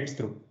packet gets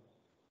through.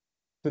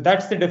 So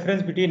that's the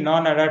difference between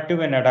non-adaptive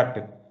and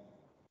adaptive.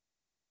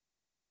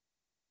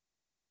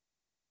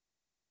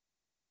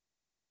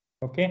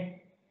 Okay.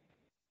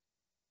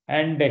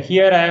 And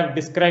here I have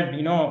described,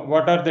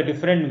 what are the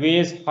different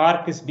ways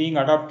HARQ is being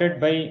adopted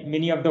by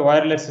many of the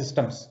wireless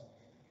systems.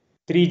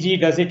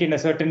 3G does it in a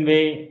certain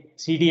way,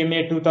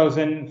 CDMA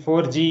 2000,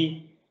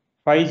 4G,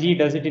 5G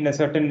does it in a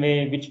certain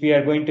way, which we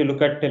are going to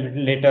look at a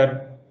little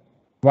later.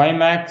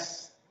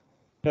 WiMAX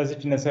does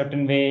it in a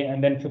certain way,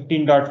 and then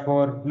 15.4,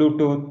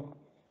 Bluetooth.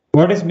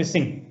 What is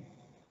missing?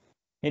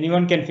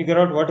 Anyone can figure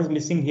out what is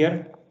missing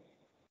here?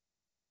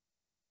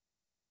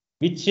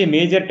 Which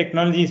major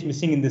technology is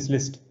missing in this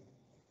list?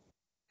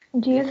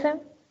 GSM.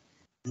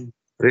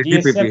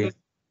 GSM.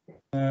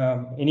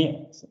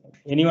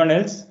 Anyone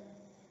else?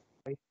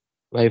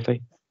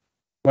 Wi-Fi.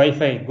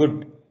 Wi-Fi,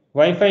 good.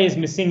 Wi-Fi is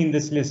missing in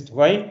this list.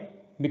 Why?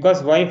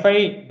 Because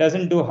Wi-Fi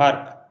doesn't do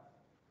HARQ.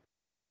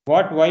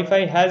 What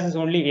Wi-Fi has is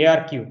only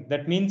ARQ.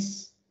 That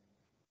means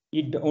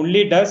it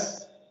only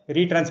does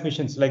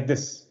retransmissions like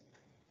this.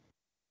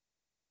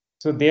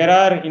 So there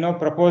are,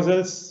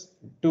 proposals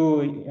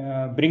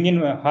to bring in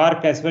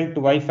HARQ as well to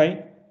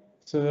Wi-Fi.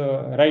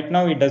 So right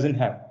now it doesn't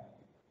have.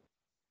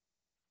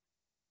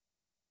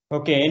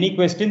 Okay, any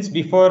questions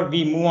before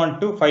we move on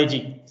to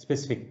 5G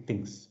specific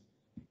things?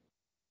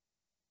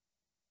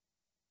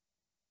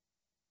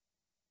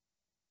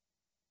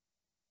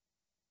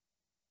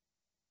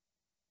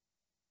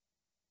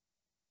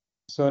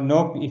 So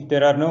no, if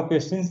there are no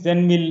questions,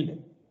 then we'll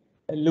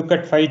look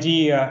at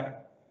 5G,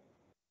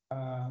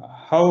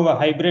 how a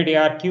hybrid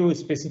ARQ is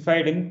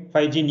specified in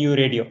 5G new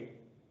radio.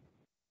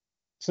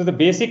 So the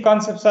basic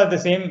concepts are the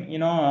same,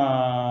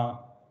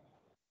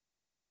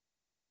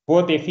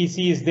 both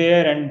FEC is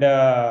there and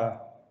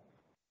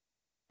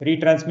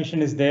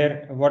retransmission is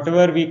there.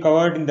 Whatever we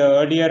covered in the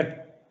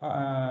earlier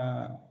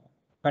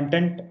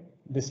content,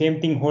 the same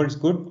thing holds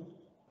good.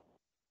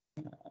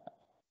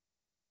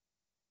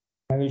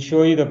 I will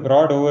show you the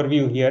broad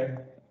overview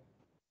here.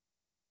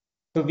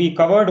 So we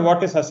covered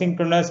what is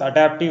asynchronous,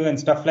 adaptive and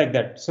stuff like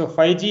that. So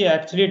 5G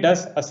actually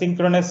does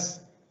asynchronous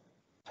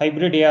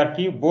hybrid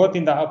ARQ both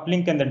in the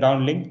uplink and the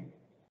downlink.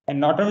 And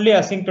not only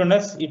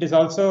asynchronous, it is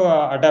also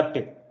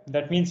adaptive.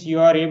 That means you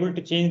are able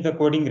to change the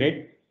coding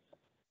rate.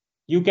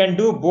 You can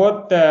do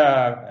both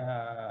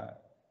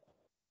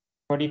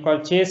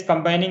chase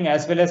combining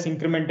as well as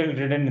incremental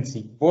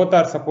redundancy. Both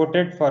are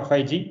supported for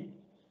 5G.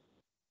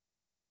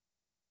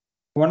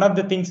 One of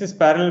the things is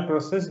parallel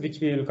process, which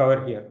we will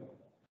cover here.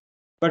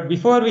 But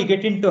before we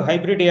get into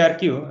hybrid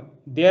ARQ,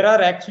 there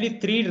are actually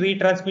 3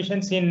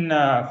 retransmissions in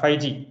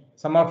 5G.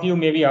 Some of you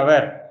may be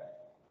aware.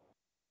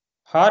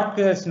 HARQ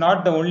is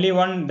not the only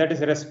one that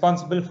is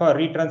responsible for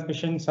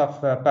retransmissions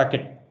of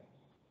packet.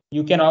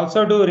 You can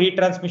also do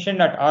retransmission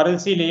at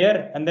RLC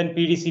layer and then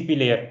PDCP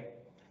layer.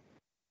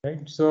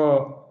 Right.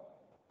 So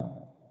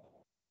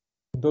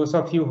those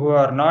of you who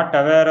are not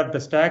aware of the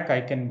stack,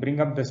 I can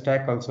bring up the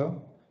stack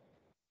also.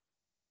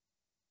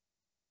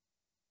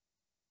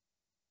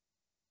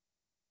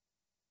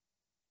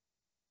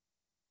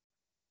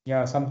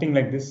 Yeah, something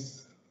like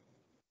this.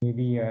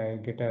 Maybe I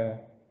get a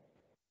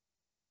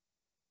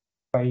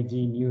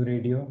 5G new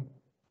radio.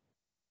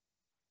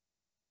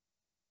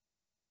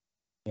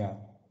 Yeah.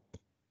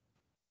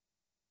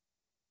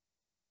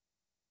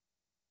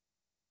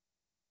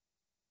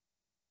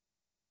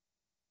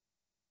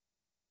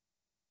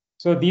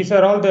 So these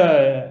are all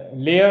the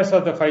layers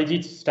of the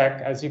 5G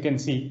stack, as you can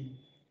see.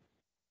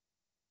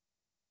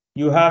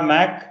 You have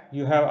MAC,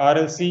 you have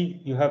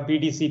RLC, you have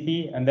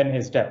PDCP, and then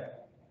SDAP,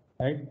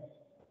 right?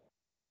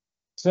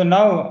 So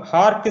now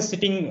HARQ is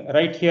sitting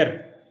right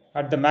here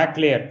at the MAC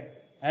layer,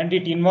 and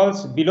it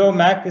involves below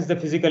MAC is the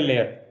physical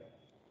layer.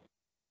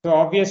 So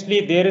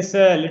obviously there is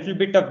a little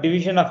bit of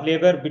division of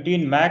labor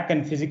between MAC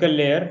and physical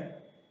layer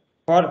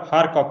for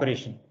HARQ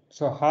operation.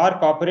 So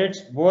HARQ operates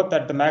both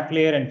at the MAC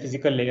layer and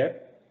physical layer.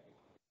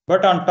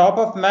 But on top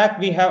of MAC,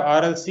 we have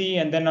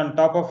RLC, and then on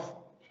top of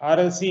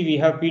RLC, we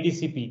have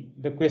PDCP.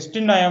 The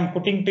question I am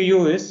putting to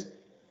you is,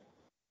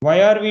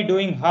 why are we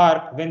doing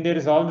HARQ when there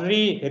is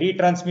already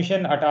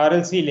retransmission at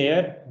RLC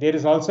layer? There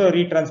is also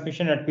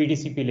retransmission at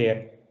PDCP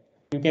layer.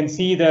 You can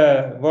see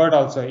the word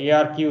also,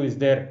 ARQ is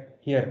there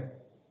here.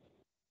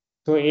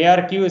 So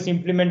ARQ is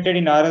implemented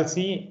in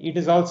RLC. It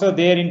is also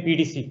there in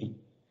PDCP.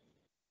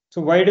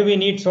 So why do we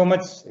need so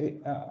much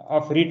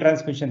of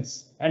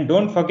retransmissions? And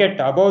don't forget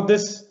about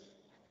this,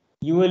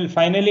 you will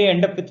finally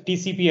end up with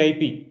TCP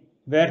IP,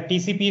 where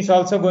TCP is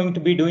also going to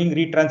be doing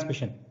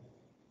retransmission.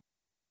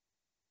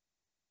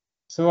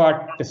 So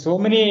at so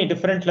many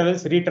different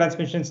levels,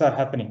 retransmissions are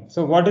happening.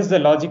 So what is the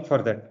logic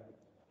for that?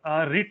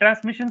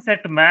 Retransmissions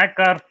at MAC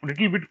are a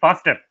little bit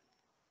faster.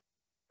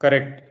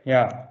 Correct.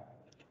 Yeah.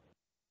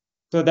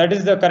 So that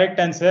is the correct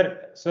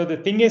answer. So the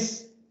thing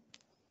is,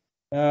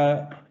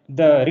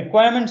 the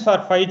requirements for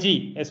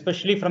 5G,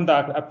 especially from the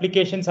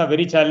applications, are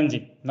very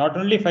challenging. Not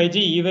only 5G,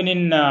 even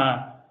in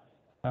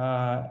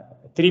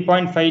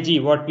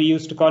 3.5G, what we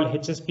used to call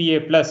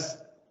HSPA plus,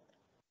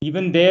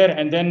 even there,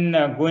 and then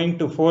going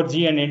to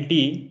 4G and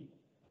LTE,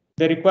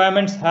 the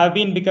requirements have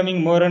been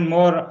becoming more and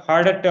more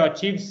harder to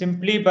achieve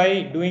simply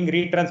by doing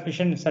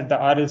retransmissions at the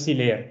RLC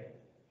layer,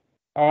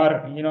 or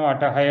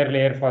at a higher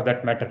layer for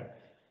that matter.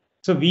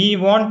 So we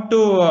want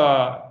to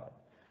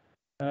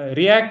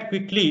react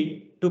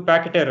quickly to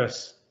packet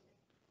errors.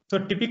 So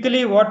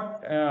typically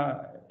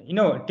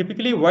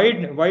typically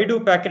why do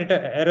packet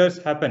errors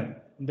happen?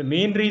 The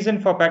main reason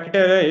for packet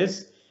error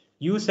is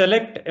you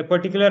select a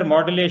particular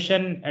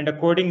modulation and a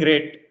coding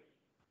rate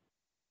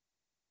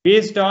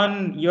based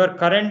on your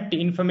current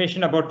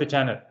information about the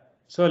channel.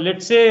 So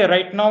let's say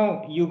right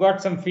now you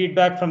got some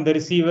feedback from the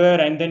receiver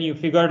and then you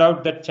figured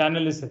out that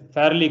channel is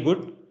fairly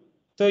good.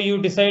 So you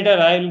decided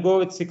I'll go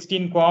with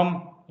 16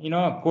 QAM,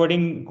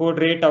 code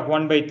rate of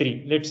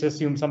 1/3. Let's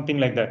assume something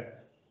like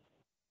that.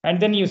 And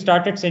then you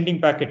started sending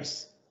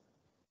packets.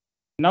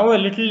 Now a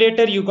little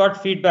later you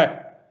got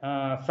feedback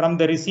from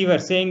the receiver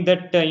saying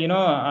that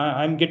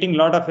I'm getting a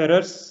lot of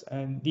errors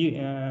and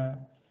the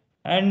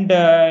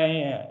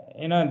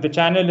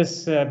channel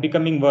is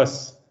becoming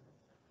worse.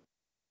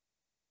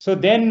 So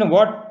then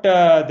what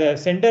the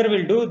sender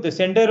will do, the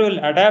sender will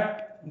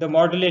adapt the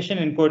modulation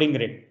encoding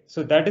rate.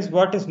 So that is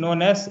what is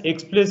known as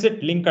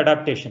explicit link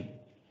adaptation,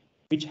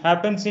 which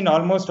happens in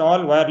almost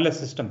all wireless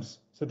systems.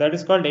 So that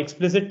is called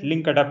explicit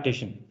link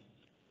adaptation.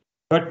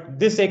 But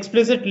this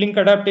explicit link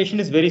adaptation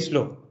is very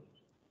slow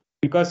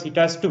because it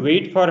has to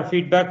wait for a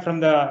feedback from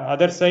the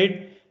other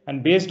side,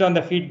 and based on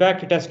the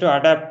feedback, it has to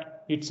adapt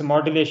its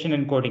modulation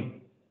encoding.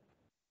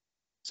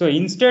 So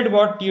instead,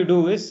 what you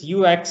do is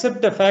you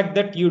accept the fact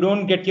that you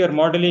don't get your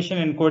modulation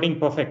encoding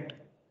perfect.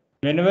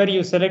 Whenever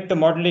you select the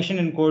modulation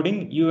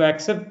encoding, you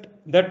accept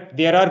that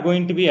there are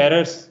going to be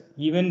errors,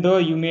 even though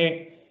you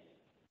may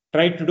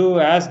try to do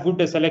as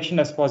good a selection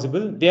as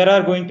possible, there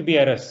are going to be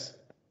errors.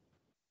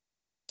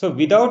 So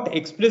without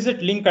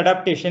explicit link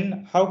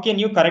adaptation, how can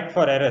you correct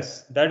for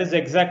errors? That is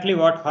exactly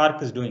what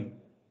HARQ is doing.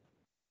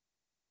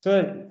 So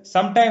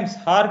sometimes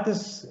HARQ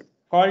is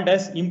called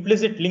as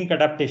implicit link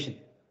adaptation,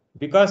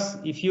 because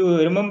if you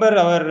remember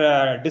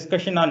our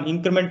discussion on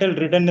incremental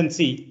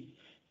redundancy,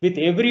 with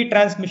every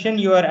transmission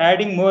you are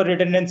adding more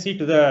redundancy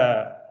to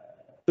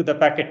the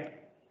packet.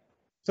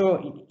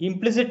 So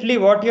implicitly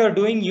what you are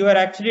doing, you are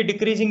actually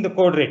decreasing the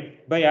code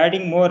rate by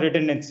adding more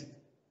redundancy.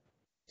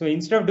 So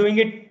instead of doing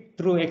it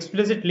through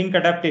explicit link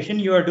adaptation,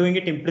 you are doing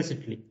it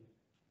implicitly.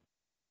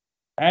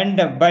 And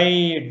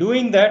by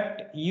doing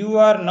that, you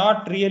are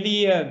not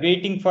really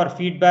waiting for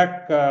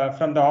feedback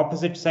from the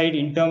opposite side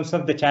in terms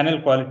of the channel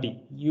quality.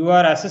 You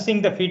are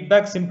assessing the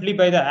feedback simply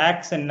by the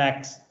ACs and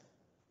NACs.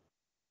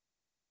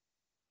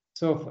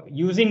 So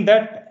using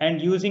that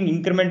and using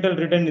incremental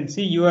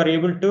redundancy, you are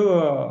able to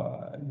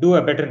do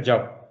a better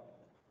job.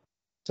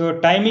 So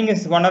timing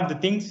is one of the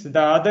things.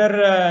 The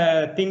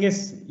other thing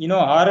is,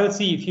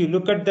 RLC. If you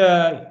look at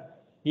the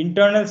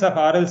internals of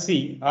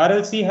RLC,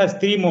 RLC has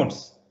 3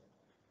 modes: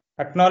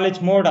 acknowledge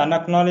mode,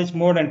 unacknowledged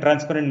mode, and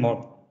transparent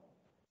mode.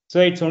 So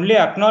it's only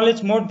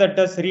acknowledge mode that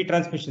does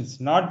retransmissions,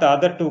 not the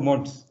other 2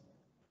 modes.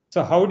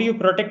 So how do you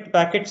protect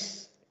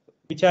packets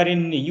which are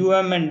in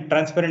and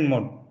transparent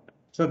mode?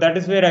 So that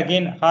is where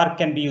again HARQ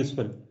can be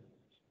useful.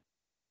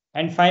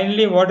 And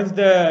finally, what is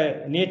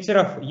the nature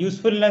of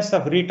usefulness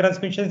of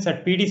retransmissions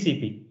at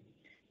PDCP?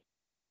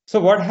 So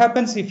what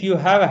happens if you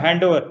have a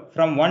handover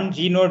from one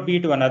G node B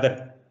to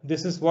another?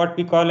 This is what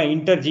we call an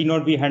inter G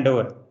node B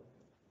handover.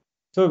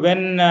 So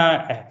when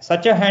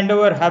such a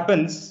handover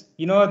happens,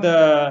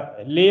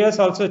 the layers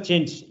also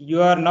change.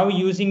 You are now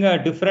using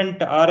a different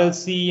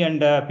RLC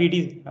and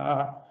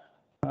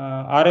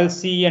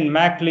RLC and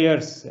MAC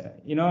layers,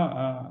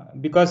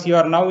 because you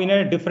are now in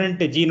a different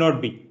G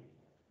node B.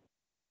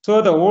 So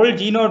the old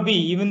G node B,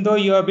 even though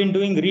you have been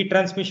doing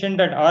retransmission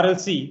at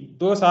RLC,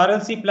 those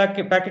RLC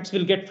packets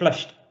will get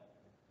flushed.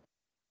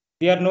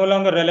 They are no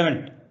longer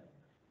relevant.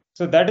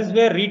 So that is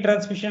where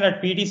retransmission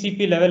at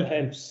PDCP level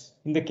helps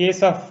in the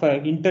case of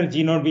inter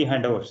G node B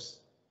handovers.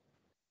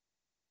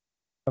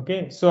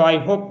 Okay, so I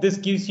hope this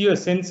gives you a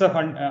sense of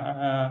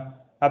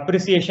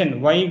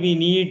appreciation why we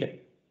need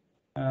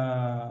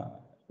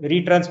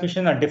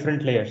retransmission at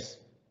different layers.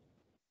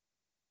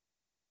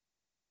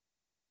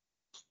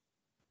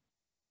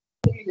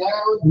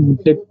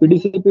 At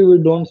PDCP, we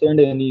don't send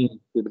any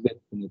feedback.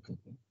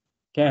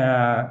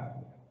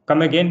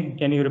 Come again,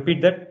 can you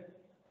repeat that?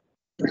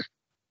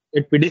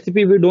 At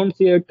PDCP, we don't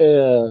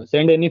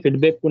send any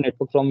feedback to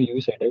network from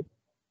UV side, right?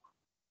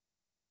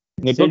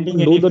 Network Sending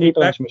do any the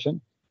feedback? retransmission.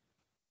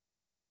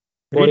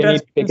 For any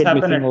packet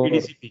happen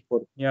missing at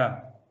PDCP.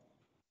 Yeah.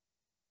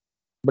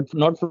 But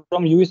not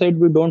from UV side,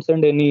 we don't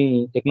send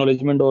any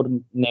acknowledgement or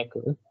NAC.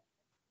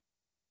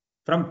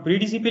 From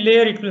PDCP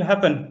layer, it will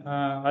happen.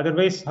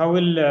 Otherwise, how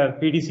will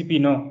PDCP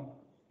know?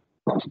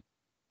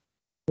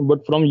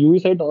 But from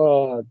UV side,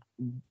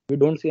 we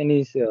don't see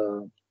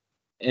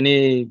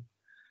any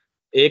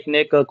ACK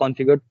NAC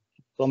configured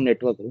from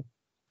network. Right?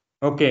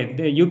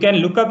 Okay, you can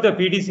look up the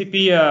PDCP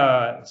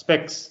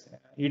specs.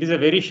 It is a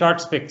very short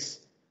specs.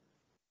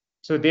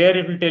 So there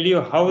it will tell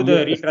you how the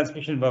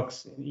retransmission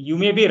works. You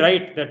may be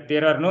right that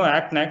there are no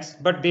ACNACs,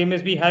 but they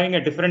must be having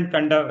a different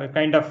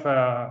kind of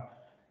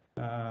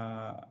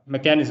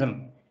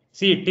mechanism.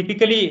 See,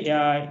 typically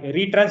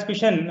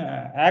retransmission,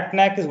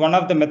 ACNAC is one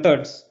of the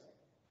methods,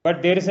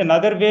 but there is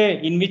another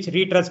way in which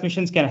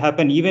retransmissions can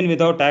happen even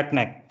without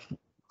ACNAC.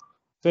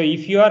 So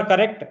if you are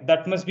correct,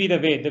 that must be the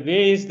way. The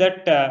way is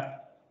that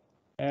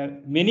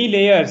many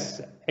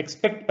layers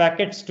expect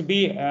packets to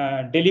be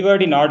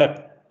delivered in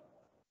order.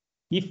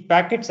 If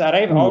packets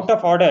arrive out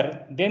of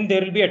order, then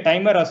there will be a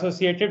timer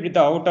associated with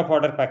the out of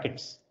order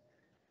packets.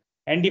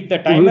 And if the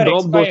timer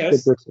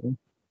expires,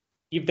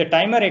 if the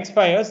timer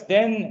expires,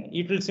 then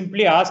it will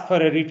simply ask for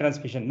a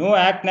retransmission. No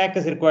ACNAC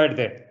is required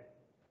there.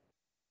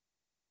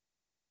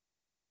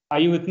 Are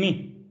you with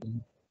me?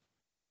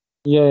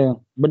 Yeah.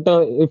 But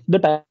if the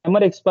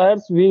timer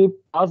expires, we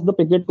pass the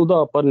packet to the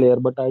upper layer,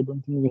 but I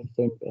don't think we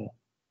send.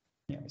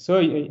 So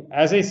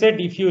as I said,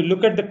 if you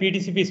look at the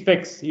PDCP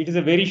specs, it is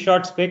a very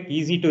short spec,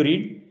 easy to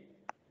read.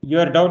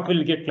 Your doubt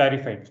will get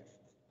clarified.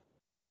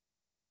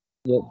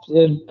 Yeah,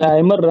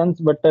 timer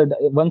runs, but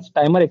once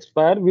timer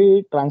expire,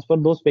 we transfer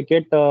those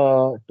packet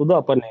to the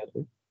upper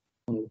layer.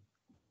 Right?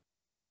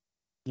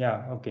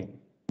 Yeah, okay.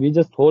 We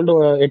just hold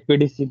at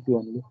PDCP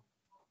only.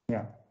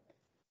 Yeah.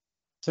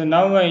 So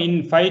now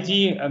in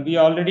 5G, we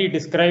already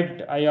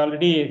described, I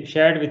already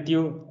shared with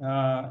you,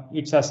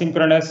 it's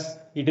asynchronous,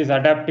 it is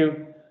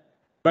adaptive.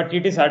 But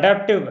it is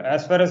adaptive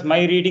as far as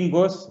my reading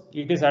goes.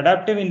 It is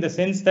adaptive in the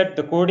sense that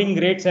the coding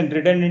rates and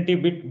redundancy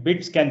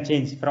bits can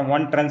change from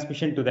one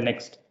transmission to the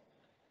next.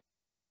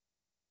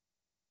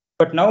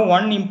 But now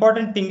one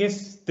important thing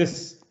is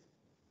this.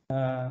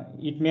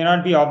 It may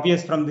not be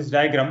obvious from this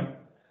diagram.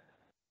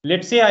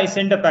 Let's say I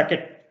send a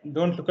packet.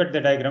 Don't look at the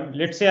diagram.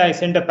 Let's say I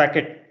send a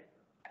packet,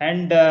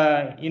 and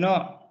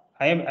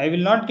I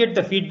will not get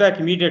the feedback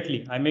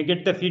immediately. I may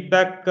get the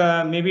feedback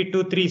maybe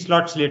 2-3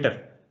 slots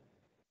later,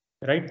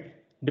 right?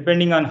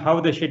 Depending on how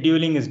the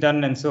scheduling is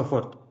done and so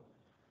forth.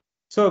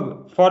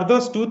 So for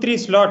those 2-3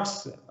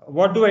 slots,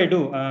 what do I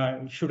do?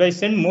 Should I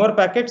send more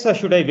packets or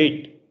should I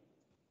wait?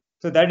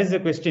 So that is the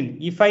question.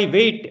 If I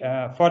wait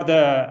for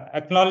the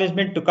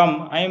acknowledgement to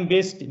come, I am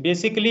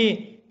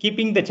basically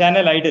keeping the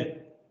channel idle.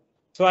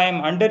 So I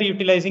am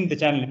underutilizing the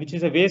channel, which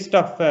is a waste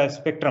of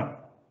spectrum.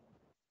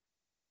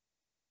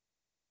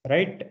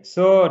 Right.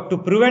 So to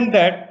prevent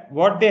that,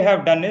 what they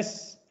have done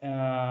is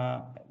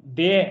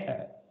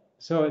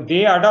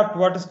they adopt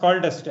what is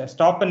called a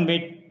stop and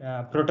wait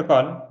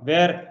protocol,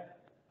 where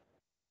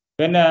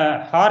when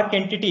a HARC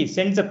entity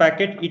sends a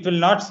packet, it will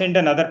not send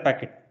another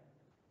packet,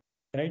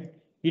 right?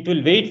 It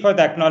will wait for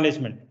the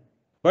acknowledgement.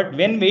 But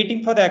when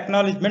waiting for the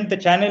acknowledgement, the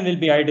channel will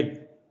be idle.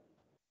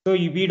 So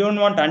we don't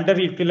want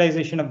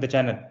underutilization of the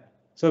channel.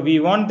 So we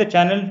want the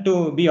channel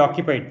to be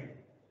occupied.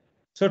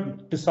 So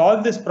to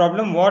solve this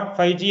problem, what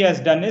 5G has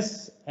done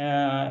is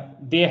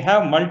they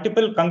have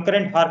multiple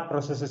concurrent HARC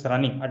processes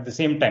running at the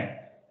same time.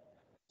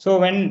 So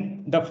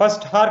when the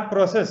first HARC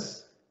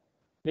process,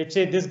 let's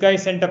say this guy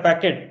sent a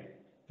packet,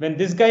 when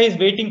this guy is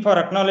waiting for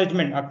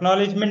acknowledgement,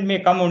 acknowledgement may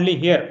come only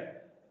here,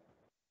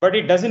 but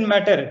it doesn't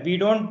matter. We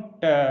don't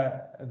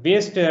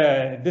waste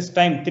this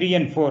time 3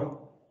 and 4.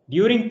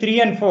 During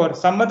 3 and 4,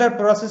 some other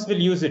process will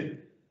use it.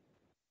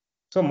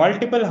 So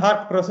multiple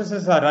HARC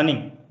processes are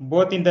running,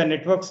 both in the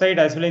network side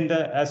as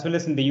well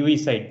as in the UE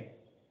side.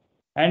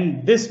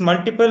 And this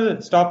multiple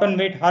stop and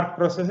wait HARC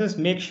processes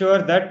make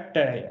sure that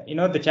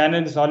the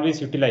channel is always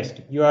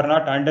utilized. You are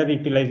not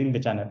underutilizing the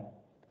channel.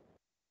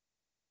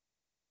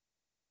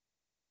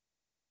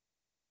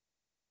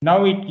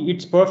 Now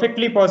it's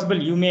perfectly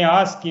possible. You may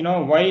ask,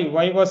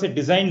 why was it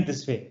designed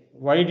this way?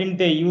 Why didn't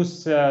they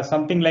use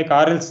something like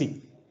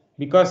RLC?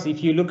 Because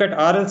if you look at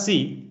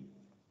RLC,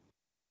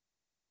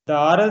 the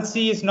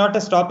RLC is not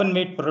a stop and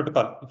wait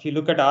protocol. If you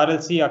look at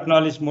RLC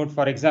acknowledge mode,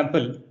 for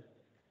example,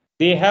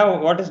 they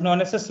have what is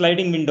known as a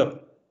sliding window.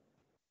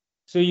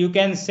 So you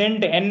can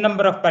send n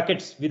number of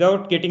packets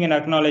without getting an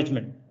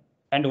acknowledgement.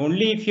 And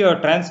only if your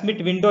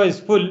transmit window is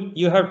full,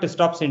 you have to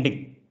stop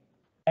sending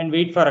and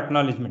wait for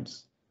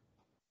acknowledgements.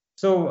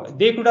 So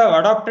they could have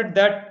adopted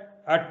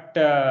that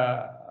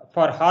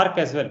for HARC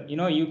as well.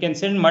 You can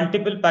send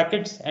multiple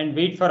packets and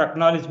wait for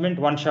acknowledgement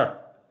one shot.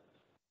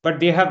 But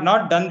they have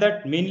not done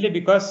that mainly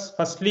because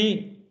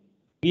firstly,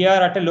 we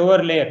are at a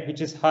lower layer,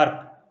 which is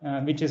HARC,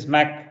 which is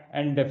MAC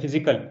and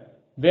physical,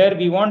 where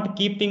we want to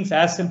keep things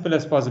as simple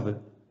as possible.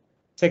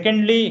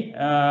 Secondly,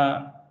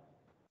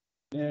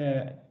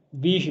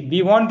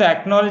 we want the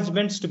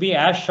acknowledgements to be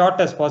as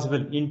short as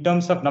possible in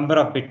terms of number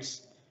of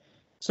bits.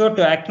 So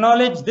to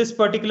acknowledge this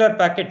particular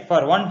packet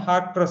for one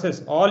HARC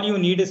process, all you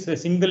need is a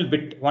single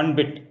bit, 1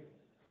 bit.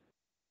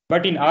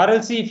 But in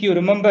RLC, if you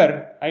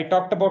remember, I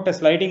talked about a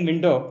sliding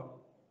window.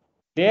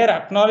 Their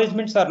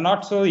acknowledgements are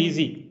not so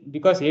easy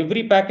because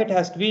every packet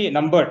has to be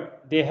numbered.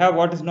 They have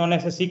what is known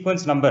as a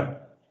sequence number.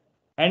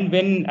 And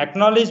when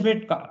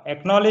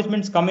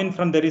acknowledgements come in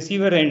from the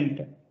receiver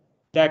end,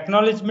 the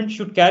acknowledgement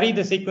should carry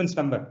the sequence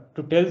number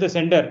to tell the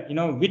sender,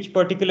 which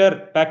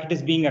particular packet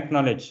is being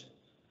acknowledged.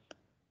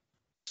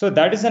 So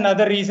that is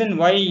another reason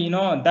why,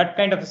 that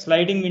kind of a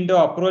sliding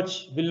window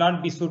approach will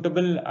not be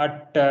suitable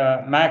at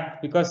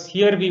MAC, because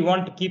here we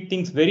want to keep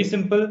things very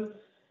simple,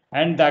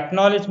 and the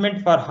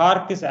acknowledgement for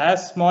HARQ is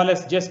as small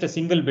as just a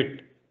single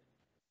bit.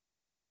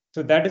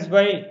 So that is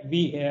why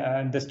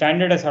the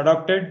standard has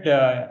adopted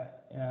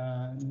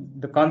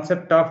the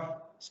concept of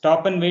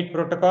stop and wait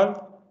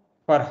protocol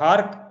for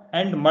HARQ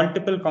and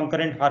multiple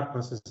concurrent HARQ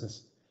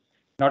processes.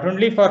 Not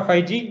only for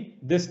 5G,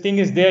 this thing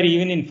is there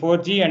even in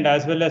 4G and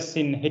as well as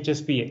in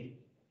HSPA.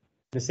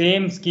 The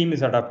same scheme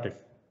is adopted.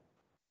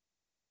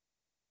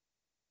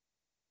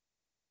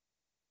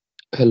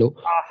 Hello.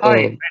 Hi,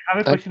 I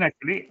have a question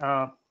actually.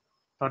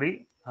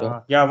 Sorry.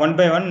 Yeah, one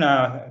by one.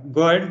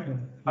 Go ahead.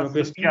 Your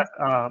question. Yes,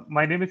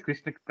 my name is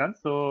Krishna Kant.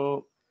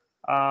 So,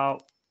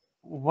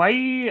 why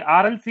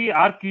RLC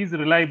ARQ is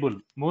reliable,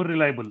 more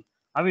reliable?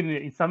 I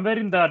mean, somewhere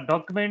in the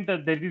document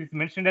that is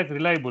mentioned as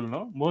reliable,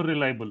 no? More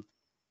reliable.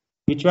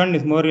 Which one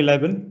is more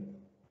reliable?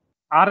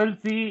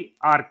 RLC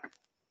ARQ.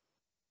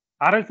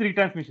 RLC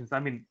retransmissions. I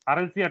mean,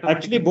 RLC automatic.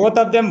 Actually, both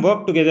of them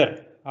work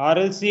together.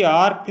 RLC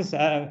ARQ is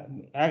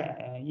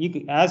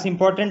as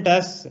important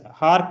as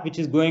HARQ, which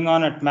is going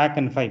on at MAC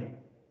and 5.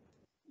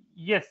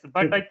 Yes,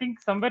 but I think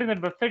somewhere in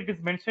that website it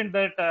is mentioned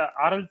that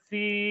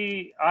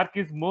RLC ARQ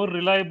is more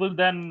reliable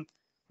than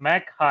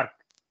MAC HARQ.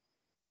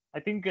 I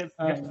think it's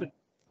just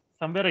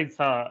somewhere I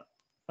saw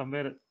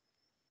somewhere.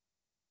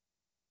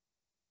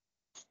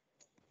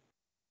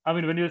 I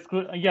mean, when you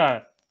scroll, yeah.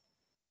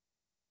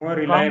 More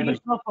reliable.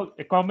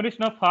 A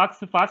combination of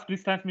fast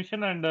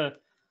retransmission and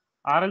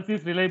RLC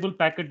is reliable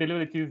packet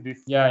delivery achieves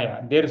this.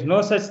 Yeah. There is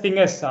no such thing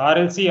as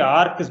RLC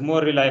ARQ is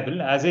more reliable.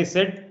 As I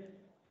said,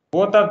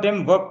 both of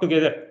them work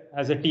together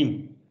as a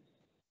team.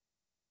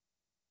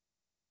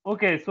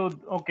 Okay, so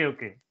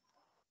okay.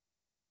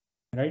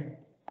 Right.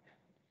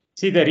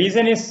 See, the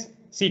reason is,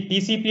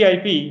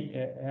 TCP/IP,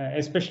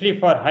 especially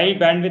for high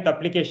bandwidth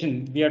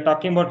application, we are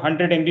talking about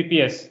 100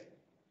 Mbps.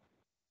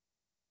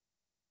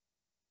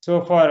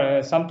 So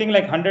for something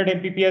like 100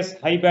 Mbps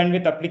high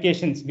bandwidth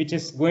applications, which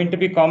is going to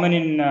be common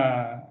in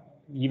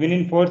even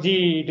in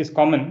 4G, it is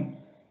common.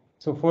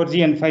 So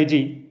 4G and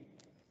 5G.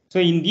 So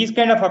in these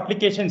kind of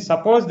applications,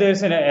 suppose there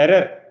is an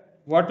error,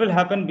 what will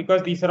happen?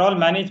 Because these are all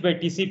managed by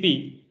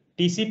TCP.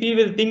 TCP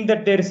will think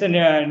that there is a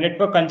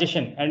network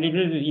congestion and it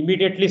will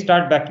immediately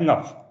start backing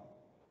off.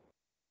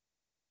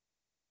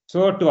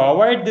 So to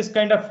avoid this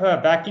kind of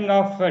backing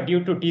off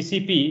due to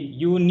TCP,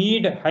 you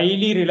need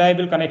highly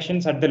reliable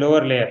connections at the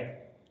lower layer.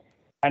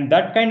 And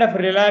that kind of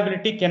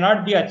reliability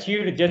cannot be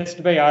achieved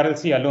just by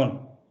RLC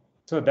alone.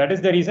 So that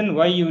is the reason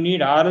why you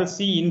need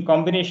RLC in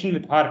combination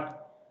with HARQ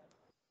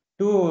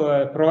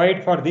to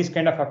provide for this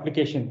kind of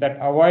application that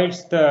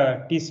avoids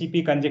the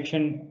TCP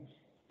congestion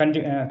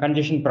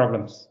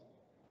problems.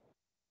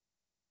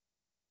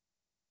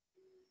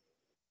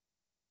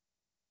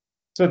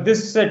 So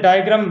this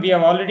diagram we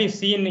have already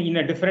seen in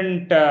a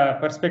different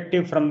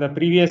perspective from the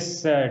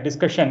previous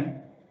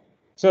discussion.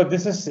 So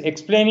this is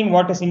explaining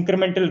what is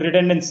incremental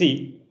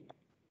redundancy.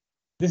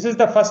 This is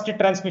the first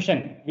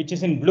transmission, which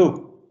is in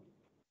blue.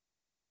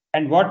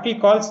 And what we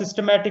call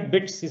systematic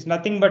bits is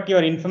nothing but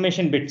your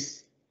information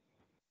bits.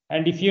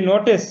 And if you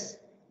notice,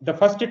 the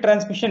first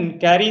transmission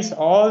carries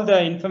all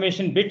the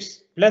information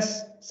bits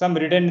plus some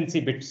redundancy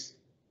bits.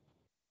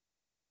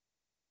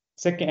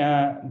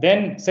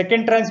 Then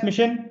second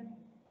transmission,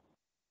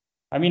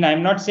 I mean,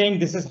 I'm not saying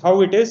this is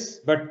how it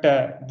is, but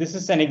this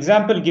is an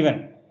example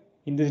given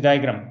in this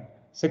diagram.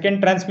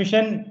 Second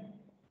transmission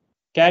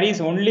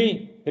carries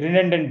only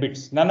redundant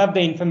bits, none of the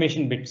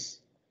information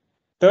bits.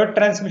 Third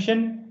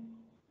transmission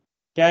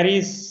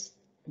carries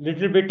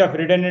little bit of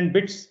redundant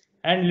bits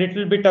and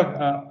little bit of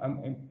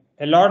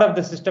a lot of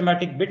the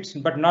systematic bits,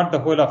 but not the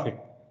whole of it.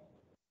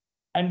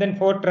 And then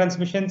fourth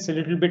transmissions, a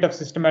little bit of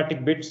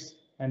systematic bits,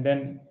 and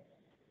then.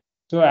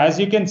 So as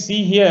you can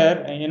see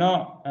here,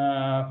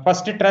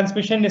 first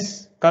transmission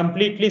is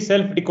completely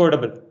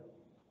self-decodable,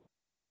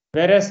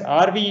 whereas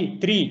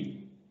RV3,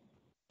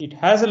 it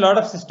has a lot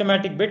of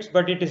systematic bits,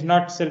 but it is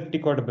not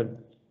self-decodable.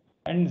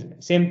 And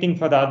same thing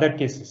for the other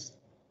cases.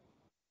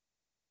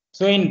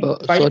 So in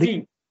 5G,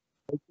 sorry,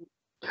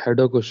 had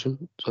a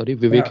question. Sorry,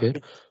 Vivek here.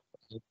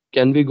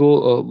 Can we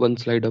go one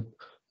slide up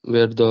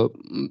where the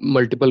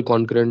multiple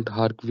concurrent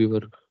HARQ we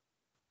were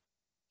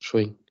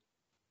showing?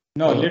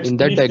 No, let's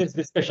finish this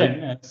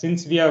discussion.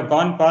 Since we have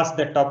gone past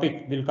that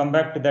topic, we'll come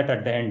back to that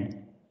at the end.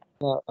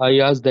 I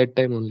asked that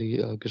time only,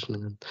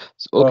 Krishnan.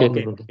 So,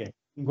 okay.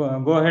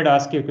 Go ahead,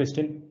 ask your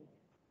question.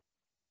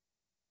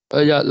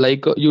 Yeah,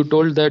 like you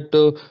told that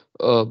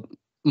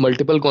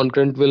multiple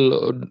concurrent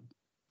will,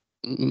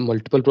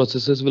 multiple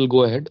processes will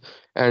go ahead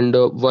and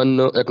one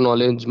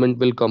acknowledgement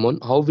will come on.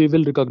 How we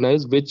will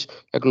recognize which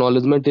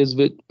acknowledgement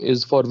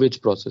is for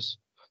which process?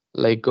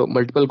 Like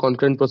multiple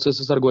concurrent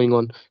processes are going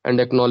on and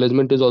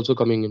acknowledgement is also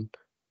coming in.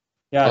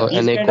 Yeah,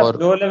 this kind of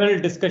low-level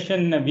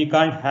discussion we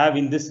can't have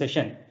in this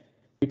session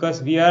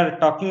because we are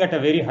talking at a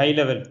very high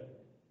level.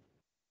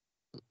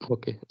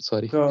 Okay,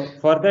 sorry. So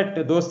for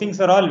that, those things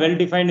are all well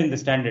defined in the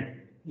standard.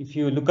 If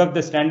you look up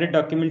the standard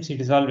documents,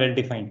 it is all well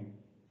defined.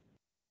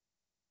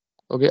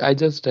 Okay, I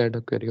just had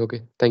a query.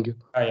 Okay, thank you.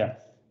 Yeah,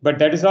 but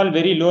that is all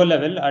very low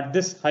level. At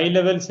this high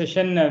level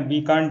session,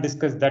 we can't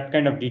discuss that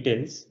kind of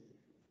details.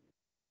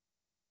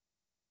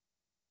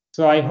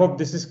 So I hope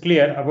this is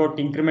clear about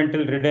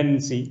incremental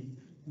redundancy.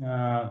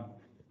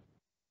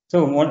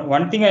 So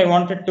one thing I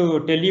wanted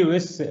to tell you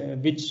is,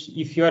 which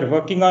if you are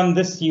working on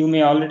this, you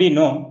may already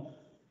know,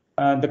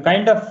 the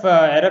kind of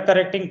error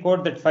correcting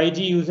code that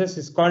 5G uses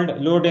is called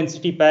low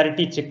density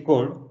parity check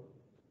code.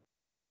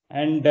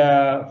 And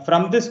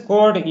from this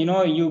code,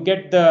 you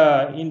get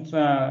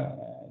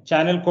the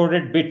channel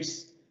coded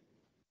bits.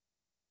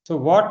 So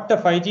what the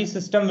 5G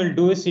system will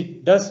do is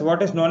it does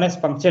what is known as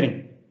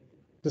puncturing.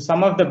 So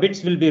some of the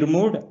bits will be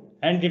removed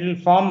and it will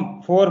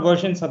form 4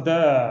 versions of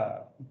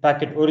the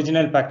packet,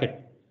 original packet.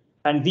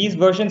 And these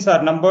versions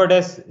are numbered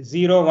as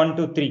 0, 1,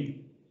 2, 3.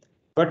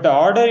 But the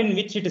order in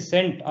which it is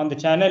sent on the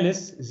channel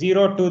is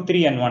 0, 2,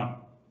 3, and 1.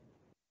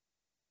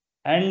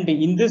 And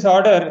in this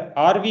order,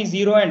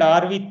 RV0 and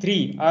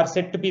RV3 are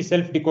said to be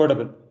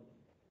self-decodable.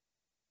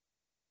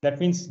 That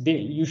means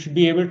you should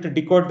be able to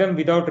decode them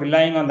without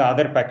relying on the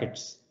other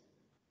packets.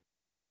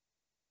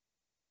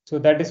 So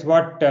that is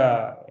what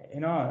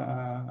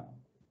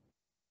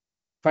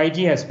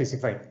 5G has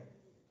specified.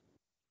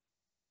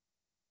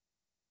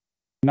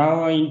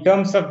 Now, in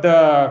terms of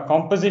the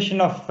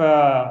composition of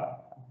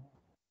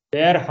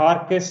where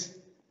HARQ is,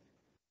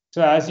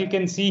 so as you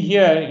can see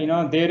here,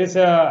 there is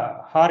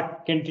a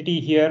HARQ entity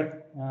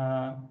here,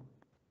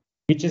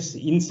 which is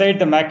inside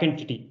the MAC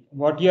entity.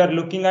 What you are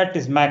looking at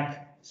is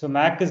MAC. So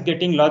MAC is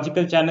getting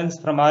logical channels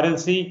from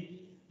RLC,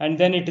 and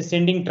then it is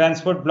sending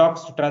transport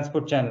blocks to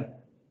transport channel.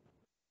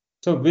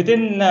 So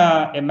within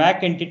a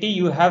MAC entity,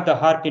 you have the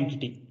HARQ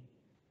entity.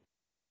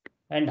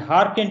 And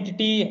HARQ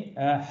entity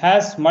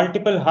has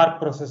multiple HARQ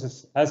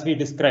processes, as we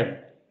described.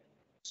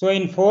 So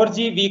in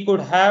 4G, we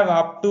could have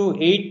up to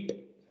 8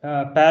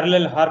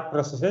 parallel HARQ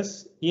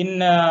processes. In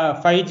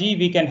 5G,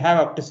 we can have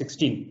up to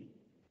 16.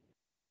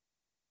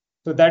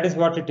 So that is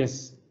what it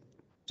is.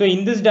 So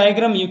in this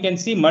diagram, you can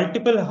see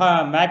multiple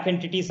MAC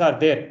entities are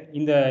there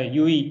in the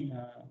UE.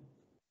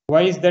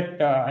 Why is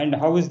that and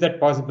how is that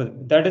possible?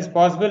 That is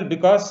possible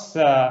because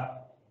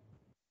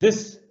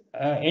this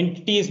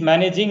entity is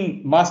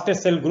managing master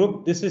cell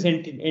group. This is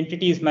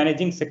entity is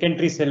managing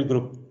secondary cell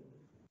group.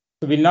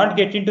 So we'll not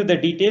get into the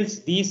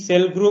details. These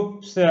cell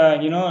groups,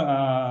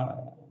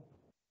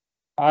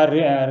 are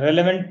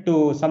relevant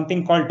to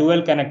something called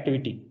dual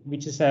connectivity,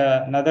 which is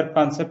another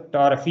concept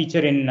or a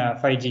feature in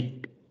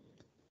 5G.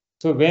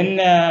 So when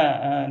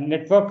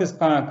network is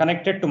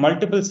connected to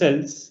multiple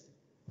cells,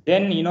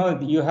 then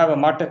you have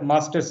a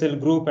master cell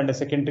group and a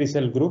secondary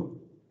cell group.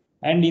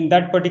 And in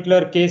that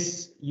particular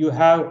case, you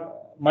have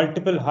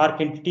multiple HARQ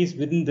entities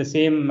within the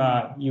same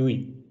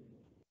UE.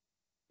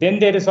 Then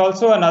there is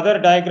also another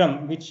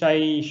diagram which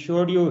I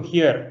showed you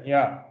here.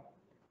 Yeah.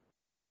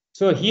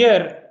 So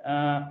here,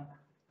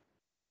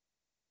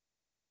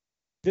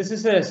 this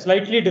is a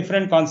slightly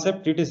different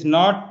concept. It is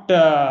not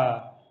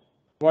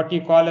what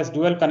you call as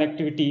dual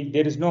connectivity.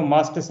 There is no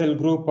master cell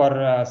group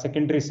or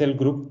secondary cell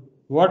group.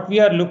 What we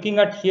are looking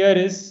at here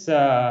is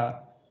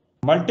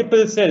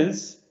multiple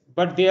cells,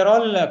 but they are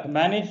all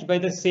managed by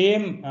the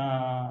same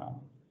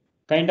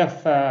kind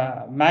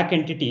of MAC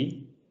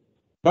entity.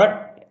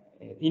 But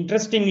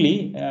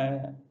interestingly,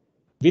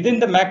 within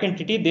the MAC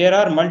entity, there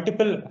are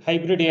multiple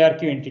hybrid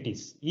ARQ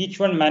entities, each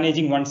one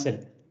managing one cell.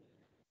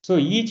 So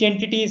each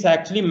entity is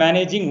actually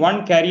managing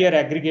one carrier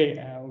aggregate,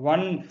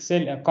 one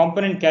cell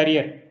component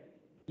carrier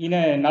in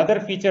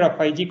another feature of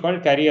 5G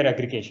called carrier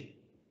aggregation.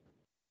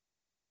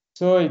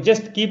 So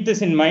just keep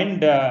this in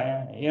mind,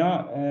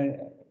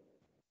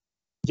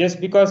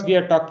 just because we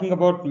are talking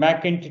about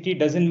MAC entity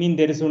doesn't mean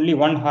there is only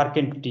one HARQ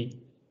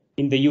entity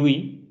in the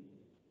UE.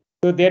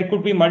 So there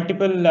could be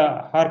multiple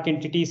HARQ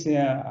entities,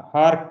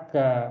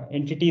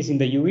 entities in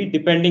the UE,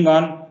 depending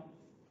on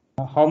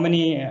how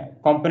many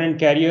component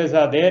carriers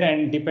are there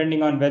and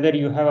depending on whether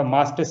you have a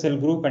master cell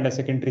group and a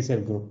secondary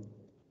cell group.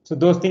 So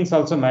those things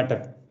also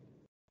matter.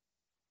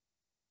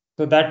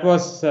 So that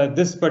was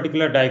this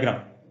particular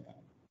diagram.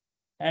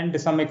 And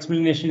some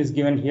explanation is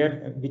given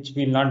here, which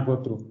we will not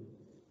go through.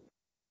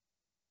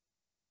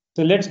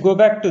 So let's go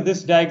back to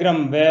this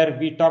diagram where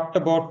we talked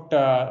about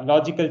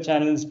logical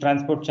channels,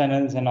 transport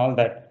channels, and all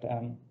that.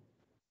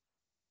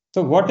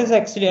 So what is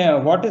actually,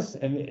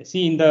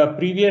 see, in the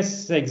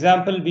previous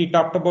example, we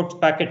talked about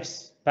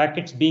packets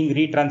being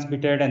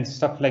retransmitted and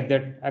stuff like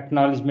that,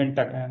 acknowledgement,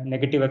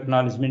 negative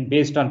acknowledgement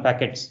based on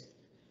packets.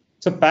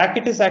 So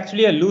packet is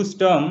actually a loose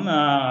term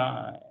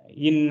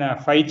in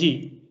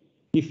 5G.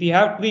 If we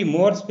have to be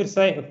more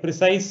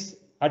precise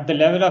at the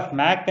level of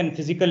MAC and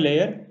physical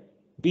layer,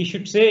 we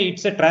should say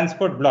it's a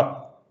transport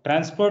block.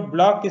 Transport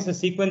block is a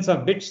sequence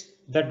of bits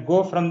that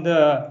go from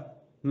the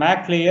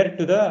MAC layer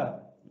to the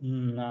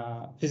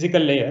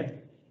physical layer.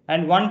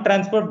 And one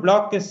transport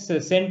block is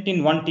sent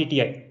in one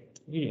TTI.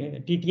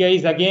 TTI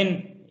is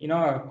again,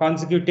 a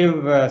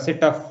consecutive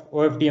set of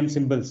OFDM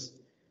symbols.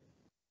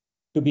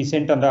 to be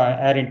sent on the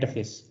air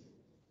interface.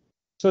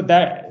 So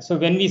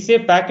when we say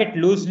packet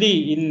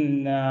loosely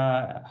in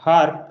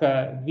HARC,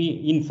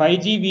 in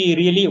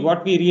 5G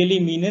what we really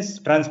mean is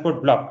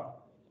transport block.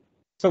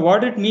 So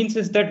what it means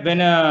is that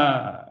when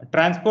a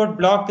transport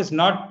block is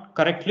not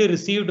correctly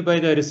received by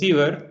the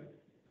receiver,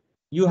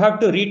 you have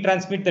to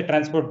retransmit the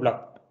transport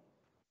block.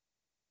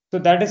 So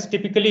that is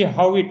typically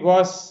how it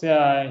was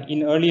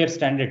in earlier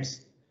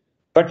standards.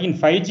 But in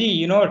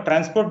 5G,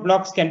 transport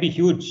blocks can be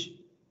huge.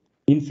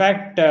 In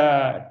fact,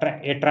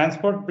 a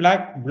transport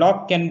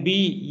block can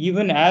be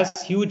even as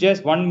huge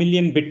as 1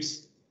 million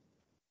bits.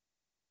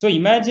 So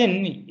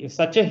imagine if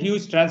such a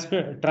huge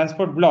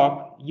transport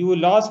block, you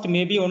lost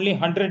maybe only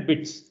 100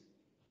 bits.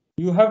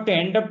 You have to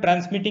end up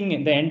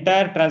transmitting the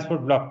entire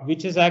transport block,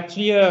 which is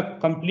actually a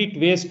complete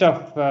waste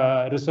of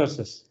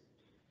resources.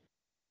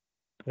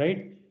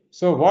 Right?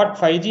 So what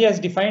 5G has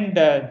defined,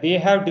 they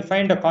have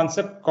defined a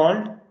concept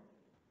called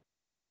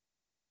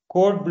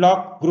code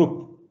block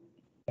group.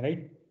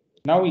 Right?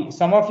 Now,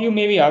 some of you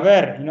may be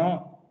aware,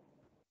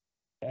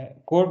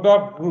 code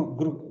block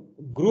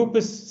group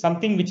is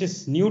something which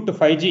is new to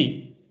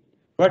 5G,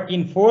 but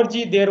in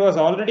 4G there was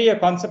already a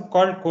concept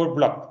called code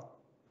block.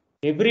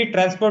 Every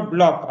transport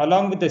block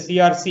along with the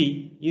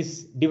CRC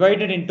is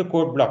divided into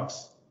code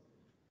blocks,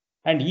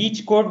 and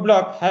each code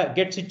block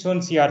gets its own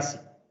CRC.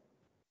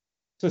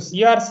 So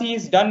CRC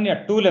is done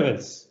at two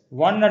levels,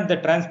 one at the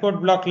transport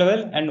block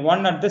level and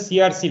one at the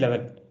CRC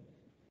level.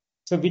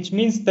 So which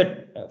means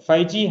that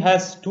 5G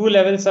has two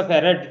levels of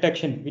error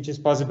detection, which is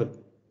possible.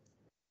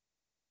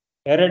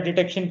 Error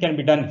detection can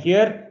be done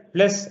here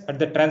plus at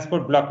the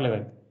transport block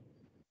level.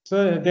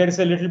 So there is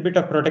a little bit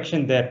of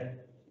protection there.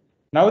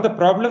 Now the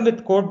problem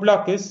with code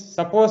block is,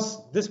 suppose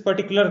this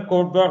particular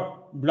code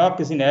block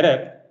is in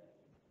error,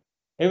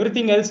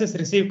 everything else is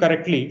received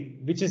correctly,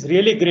 which is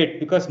really great,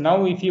 because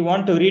now if you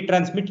want to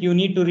retransmit, you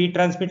need to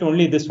retransmit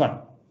only this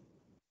one.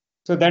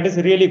 So that is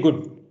really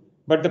good.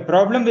 But the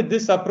problem with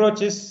this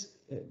approach is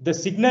the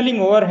signaling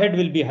overhead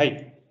will be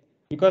high,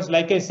 because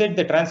like I said,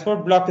 the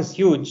transport block is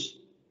huge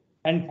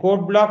and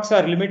code blocks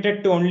are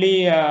limited to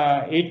only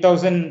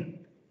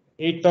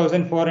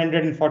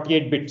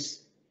 8,448 bits.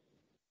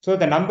 So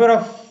the number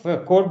of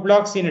code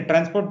blocks in a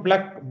transport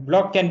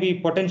block can be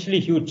potentially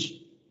huge.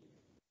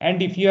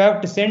 And if you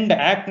have to send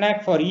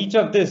ACNAC for each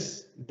of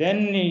this,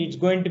 then it's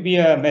going to be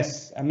a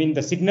mess. I mean,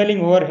 the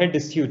signaling overhead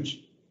is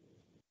huge.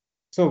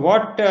 So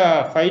what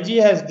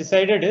 5G has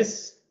decided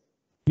is,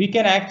 we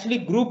can actually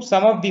group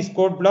some of these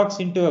code blocks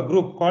into a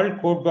group called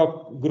code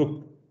block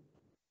group,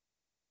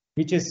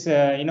 which is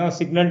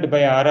signaled by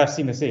a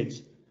RRC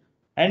message.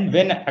 And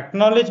when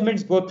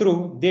acknowledgements go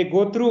through, they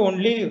go through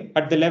only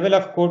at the level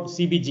of code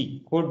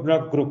CBG, code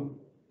block group.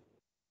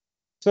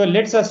 So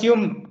let's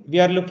assume we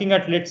are looking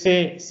at, let's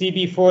say,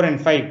 CB4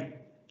 and 5.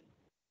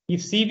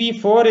 If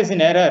CB4 is in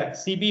error,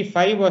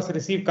 CB5 was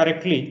received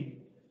correctly,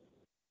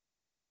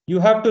 you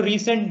have to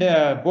resend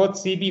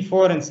both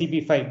CB4 and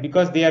CB5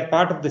 because they are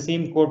part of the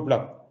same code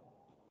block.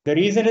 The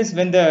reason is,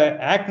 when the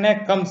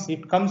ACNAC comes,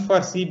 it comes for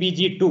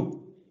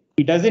CBG2.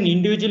 It doesn't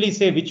individually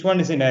say which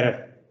one is in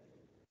error.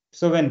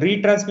 So when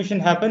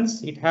retransmission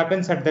happens, it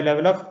happens at the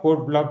level of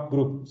code block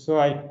group. So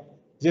I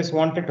just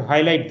wanted to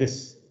highlight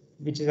this,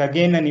 which is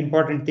again an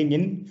important thing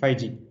in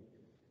 5G.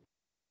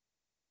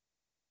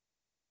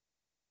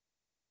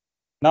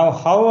 Now,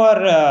 how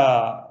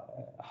are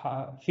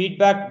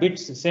feedback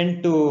bits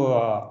sent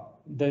to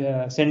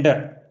the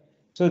sender?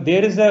 So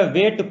there is a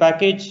way to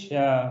package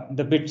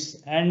the bits,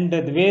 and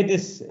the way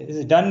this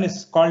is done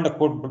is called a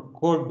code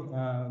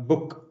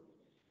book.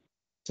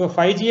 So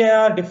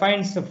 5GAR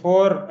defines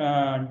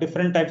 4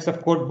 different types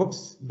of code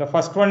books. The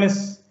first one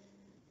is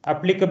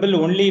applicable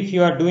only if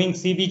you are doing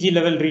CBG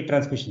level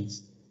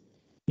retransmissions.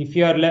 If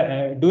you are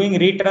doing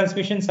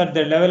retransmissions at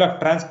the level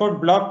of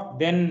transport block,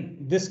 then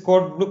this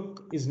code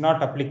book is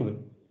not applicable.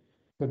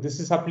 So this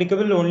is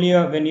applicable only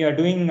when you are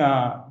doing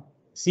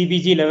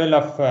CBG level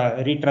of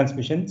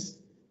retransmissions.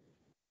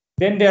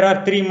 Then there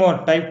are 3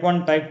 more: type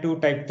 1, type 2,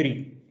 type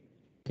 3.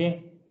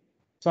 Okay.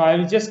 So I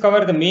will just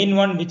cover the main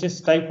one, which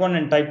is type 1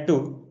 and type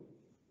 2.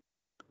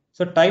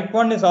 So type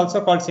 1 is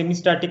also called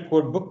semi-static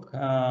code book.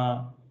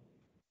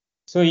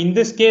 So in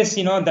this case,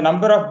 the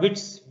number of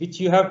bits which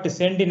you have to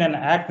send in an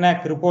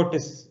ACNAC report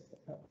is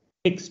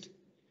fixed,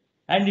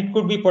 and it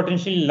could be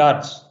potentially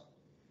large.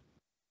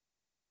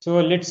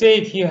 So let's say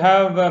if you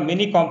have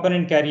many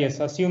component carriers,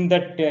 assume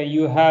that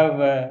you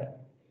have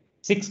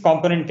 6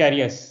 component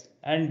carriers,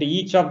 and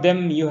each of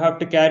them you have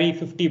to carry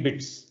 50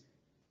 bits.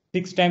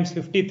 6 times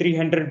 50,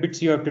 300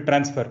 bits you have to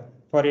transfer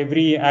for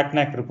every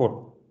ACNAC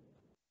report.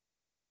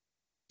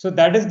 So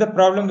that is the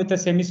problem with the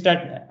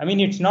semi-stat. I mean,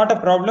 it's not a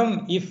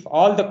problem if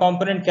all the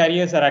component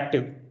carriers are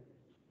active.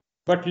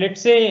 But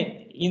let's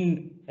say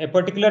in a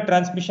particular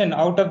transmission,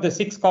 out of the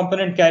 6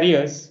 component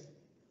carriers,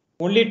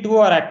 only 2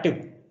 are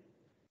active.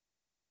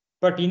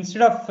 But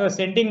instead of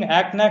sending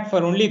ACNAC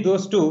for only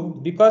those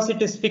 2, because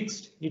it is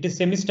fixed, it is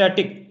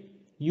semi-static,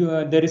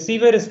 the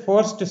receiver is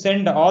forced to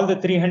send all the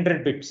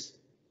 300 bits,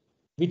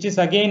 which is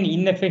again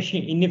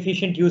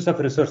inefficient use of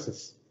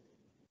resources.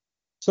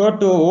 So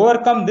to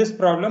overcome this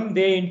problem,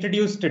 they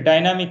introduced a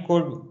dynamic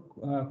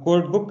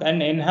code book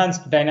and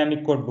enhanced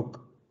dynamic code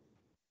book.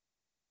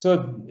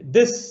 So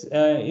this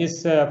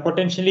is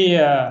potentially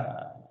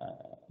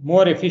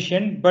more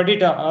efficient, but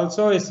it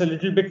also is a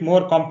little bit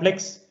more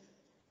complex.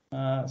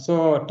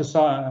 So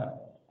to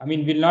I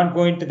mean, we'll not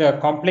go into the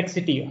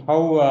complexity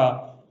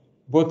how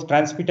both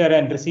transmitter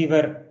and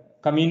receiver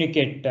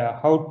communicate.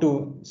 How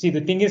to see,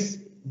 the thing is,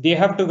 they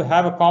have to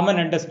have a common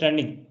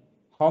understanding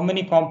how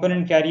many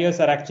component carriers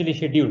are actually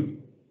scheduled.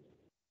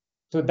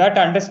 So that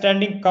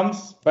understanding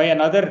comes by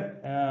another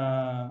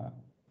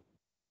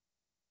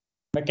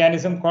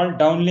mechanism called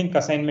downlink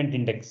assignment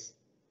index.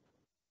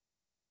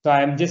 So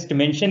I am just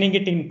mentioning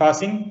it in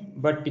passing,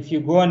 but if you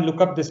go and look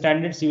up the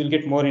standards, you will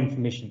get more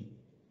information.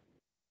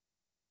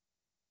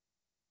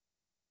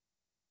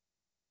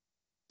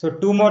 So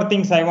two more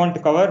things I want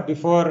to cover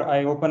before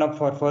I open up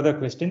for further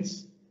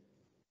questions.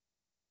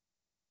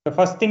 The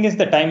first thing is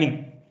the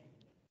timing.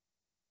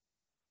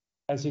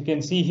 As you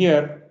can see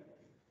here,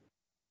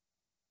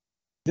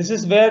 this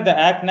is where the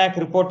ACNAC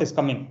report is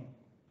coming.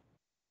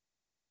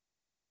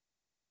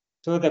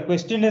 So the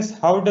question is,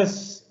 how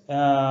does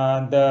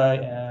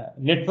the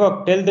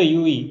network tell the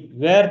UE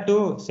where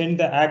to send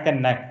the ACK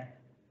and NAC?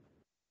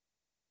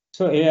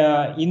 So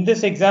in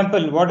this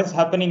example, what is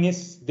happening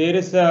is there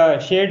is a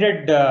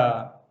shaded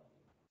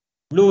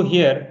blue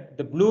here.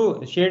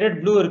 The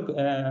shaded blue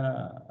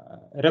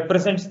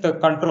represents the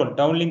control,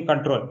 downlink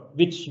control,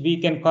 which we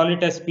can call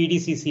it as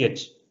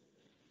PDCCH.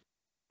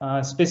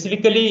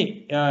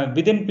 Specifically,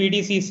 within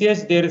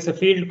PDCCH, there is a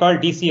field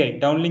called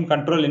DCI, downlink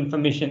control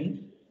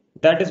information.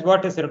 That is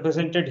what is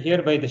represented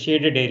here by the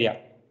shaded area.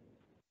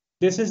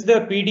 This is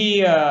the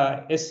PD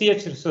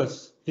SCH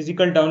resource,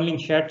 physical downlink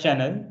shared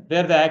channel,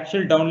 where the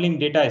actual downlink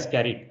data is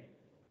carried.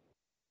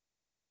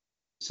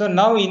 So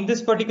now in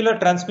this particular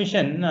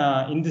transmission,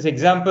 in this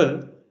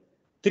example,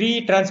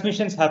 3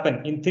 transmissions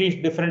happen in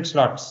 3 different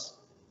slots.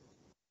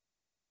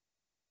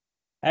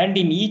 And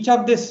in each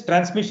of these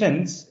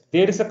transmissions,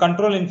 there is a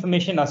control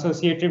information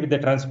associated with the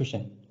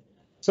transmission.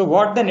 So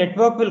what the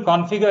network will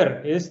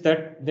configure is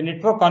that the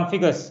network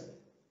configures,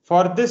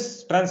 for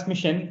this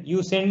transmission,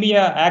 you send me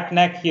a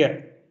ACNAC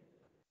here.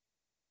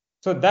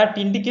 So that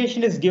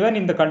indication is given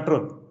in the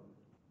control.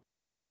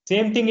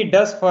 Same thing it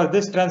does for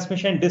this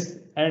transmission, this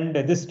and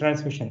this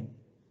transmission.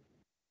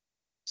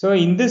 So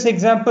in this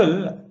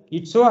example,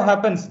 it so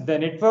happens the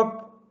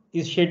network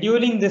is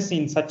scheduling this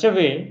in such a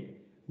way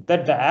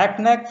that the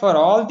ACNAC for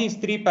all these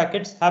 3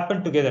 packets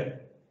happen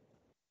together.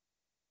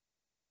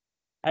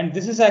 And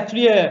this is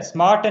actually a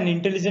smart and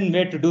intelligent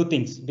way to do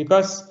things,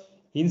 because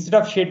instead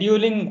of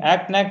scheduling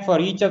ACNAC for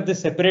each of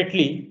this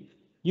separately,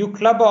 you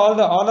club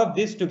all of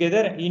this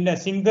together in a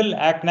single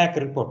ACNAC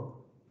report.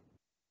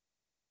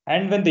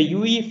 And when the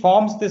UE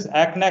forms this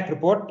ACNAC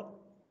report,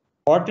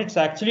 what it's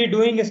actually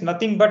doing is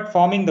nothing but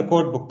forming the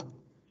code book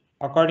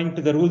according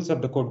to the rules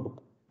of the code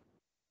book.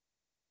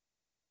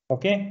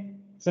 Okay.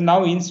 So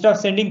now instead of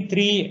sending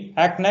 3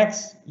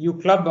 ACNACs, you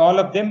club all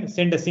of them,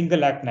 send a single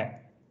ACNAC.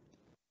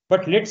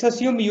 But let's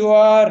assume you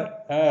are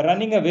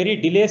running a very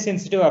delay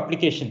sensitive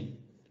application.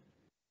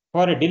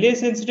 For a delay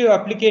sensitive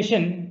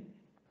application,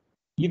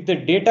 if the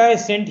data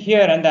is sent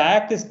here and the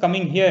ACK is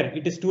coming here,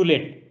 it is too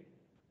late.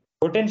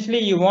 Potentially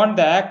you want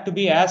the ACK to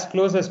be as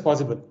close as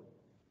possible.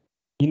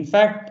 In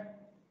fact,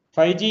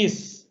 5G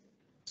is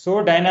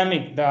so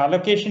dynamic, the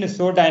allocation is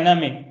so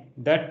dynamic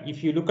that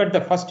if you look at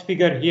the first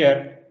figure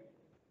here,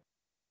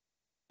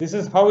 this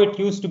is how it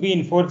used to be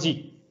in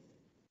 4G.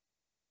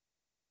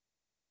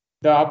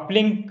 The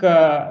uplink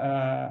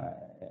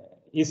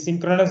is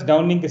synchronous,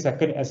 downlink is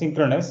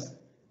asynchronous.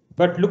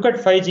 But look at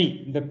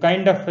 5G, the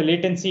kind of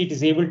latency it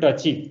is able to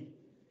achieve.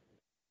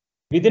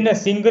 Within a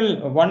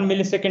single 1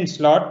 millisecond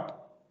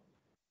slot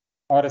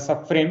or a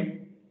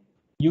subframe,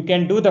 you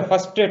can do the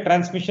first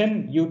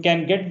transmission, you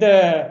can get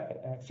the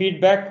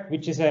feedback,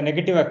 which is a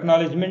negative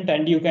acknowledgement,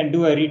 and you can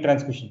do a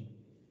retransmission.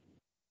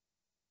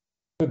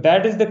 So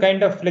that is the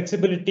kind of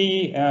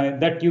flexibility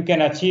that you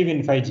can achieve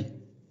in 5G.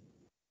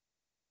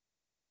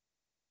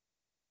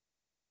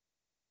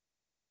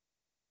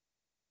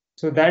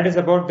 So that is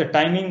about the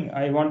timing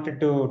I wanted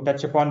to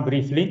touch upon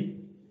briefly.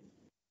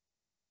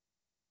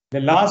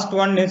 The last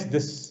one is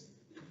this,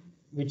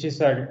 which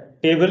is a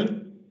table.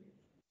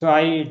 So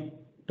I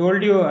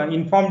told you,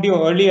 informed you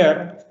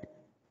earlier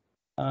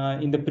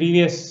in the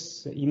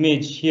previous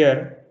image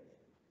here.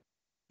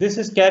 This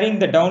is carrying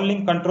the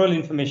downlink control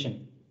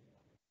information.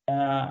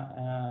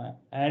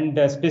 And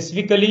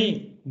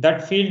specifically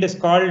that field is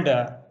called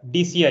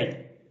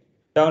DCI,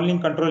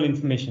 downlink control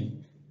information.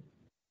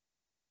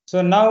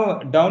 So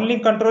now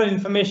downlink control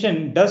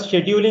information does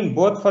scheduling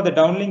both for the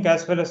downlink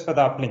as well as for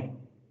the uplink.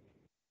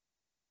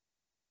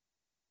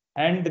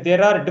 And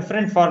there are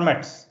different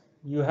formats.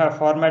 You have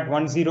format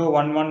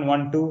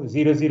 101112,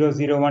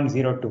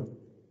 000102.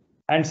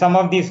 And some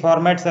of these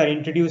formats are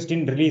introduced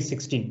in release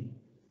 16.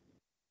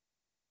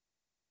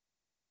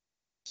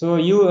 So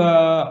you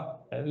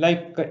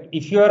like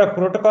if you are a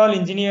protocol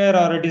engineer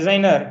or a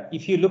designer,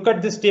 if you look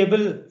at this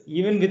table,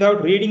 even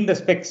without reading the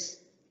specs,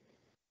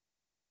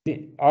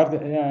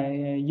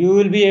 you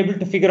will be able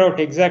to figure out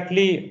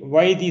exactly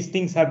why these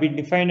things have been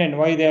defined and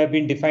why they have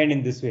been defined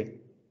in this way.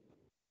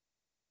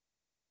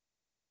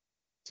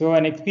 So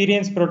an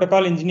experienced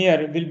protocol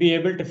engineer will be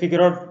able to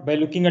figure out by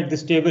looking at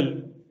this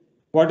table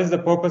what is the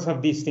purpose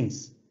of these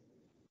things.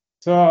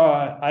 So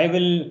I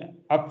will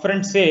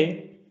upfront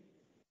say,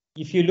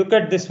 if you look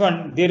at this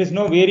one, there is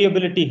no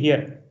variability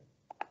here.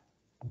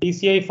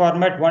 DCI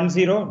format 10,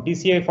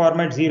 DCI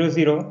format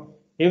 00,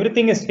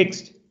 everything is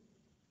fixed,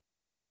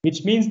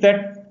 which means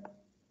that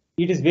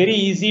it is very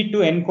easy to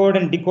encode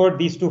and decode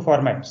these two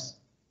formats.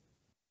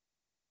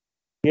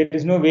 There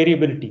is no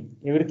variability,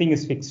 everything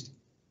is fixed.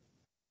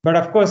 But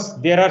of course,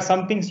 there are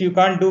some things you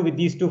can't do with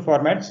these two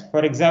formats.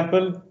 For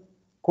example,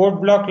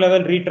 code block level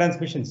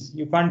retransmissions,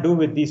 you can't do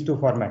with these two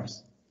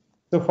formats.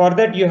 So for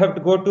that, you have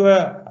to go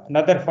to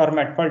another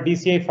format called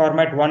DCI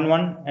format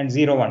 11 and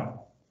 01.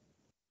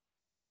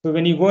 So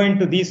when you go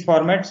into these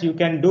formats, you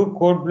can do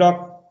code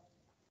block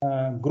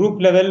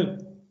group level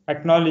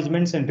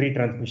acknowledgements and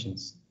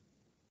retransmissions.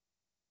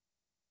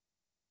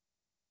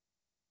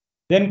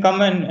 Then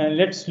come and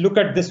let's look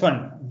at this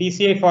one,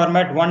 DCI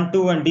format 12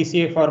 and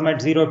DCI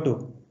format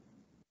 02.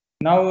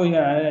 Now,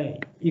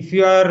 if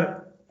you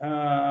are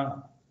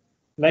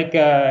like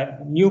a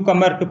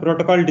newcomer to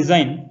protocol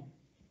design,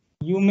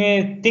 you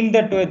may think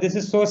that this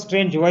is so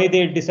strange why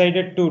they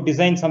decided to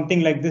design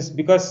something like this,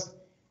 because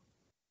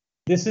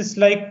this is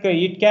like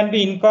it can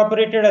be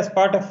incorporated as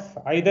part of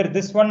either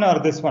this one or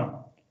this one.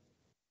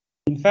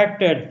 In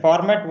fact,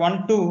 format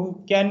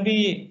 12 can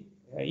be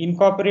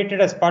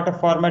incorporated as part of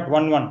format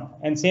 11,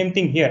 and same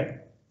thing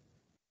here.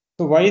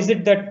 So why is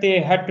it that they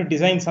had to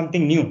design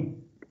something new?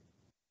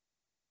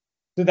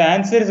 So the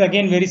answer is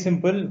again very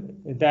simple.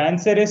 The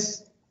answer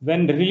is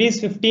when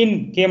release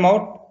 15 came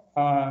out,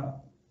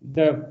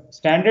 the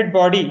standard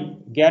body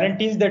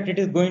guarantees that it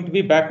is going to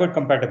be backward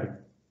compatible.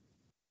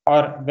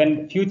 Or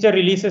when future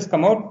releases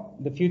come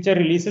out, the future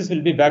releases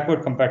will be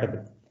backward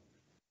compatible.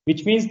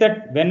 Which means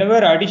that whenever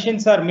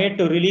additions are made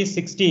to release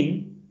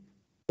 16,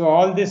 so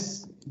all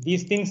these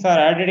things are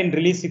added in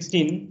release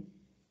 16,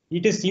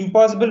 it is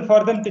impossible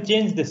for them to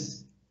change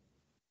this.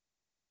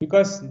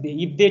 Because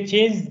if they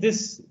change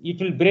this, it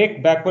will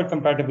break backward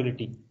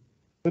compatibility.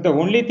 So the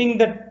only thing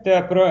that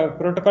the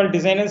protocol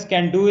designers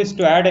can do is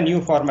to add a new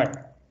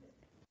format,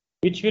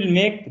 which will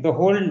make the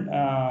whole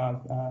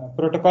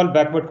protocol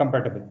backward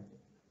compatible.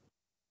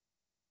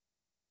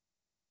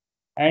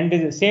 And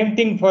the same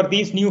thing for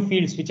these new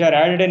fields which are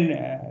added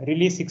in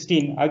release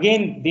 16.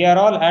 Again, they are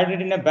all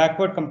added in a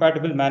backward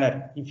compatible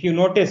manner. If you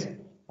notice,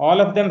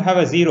 all of them have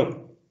a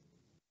 0,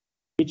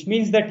 which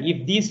means that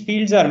if these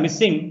fields are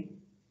missing,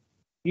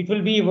 it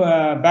will be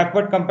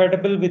backward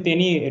compatible with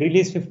any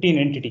release 15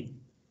 entity.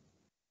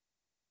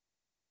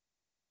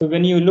 So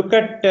when you look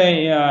at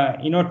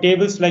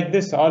tables like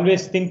this,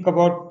 always think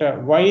about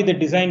why the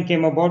design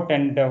came about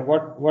and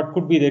what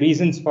could be the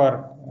reasons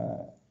for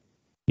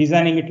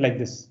designing it like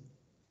this.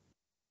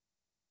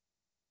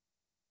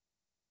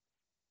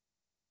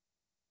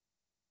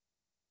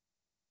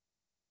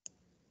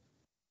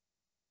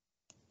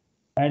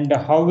 And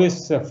how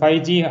is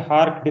 5G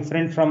HARQ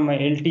different from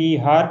LTE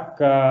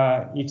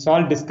HARQ? It's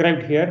all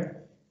described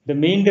here. The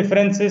main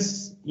difference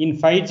is in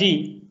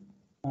 5G,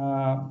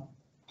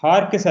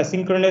 HARQ is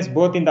asynchronous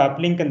both in the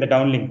uplink and the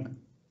downlink.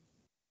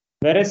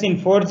 Whereas in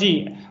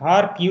 4G,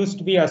 HARQ used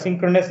to be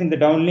asynchronous in the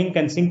downlink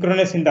and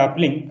synchronous in the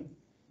uplink.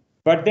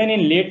 But then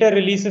in later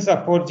releases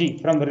of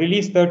 4G, from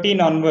release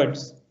 13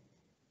 onwards,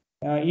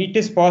 it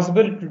is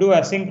possible to do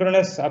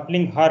asynchronous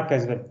uplink HARQ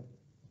as well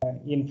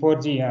in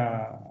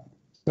 4G.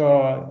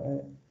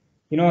 So,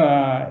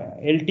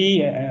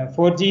 LTE,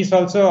 4G is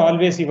also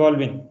always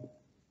evolving.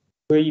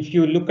 So if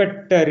you look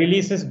at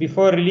releases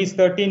before release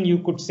 13, you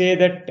could say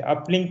that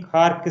uplink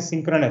HARQ is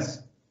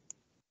synchronous.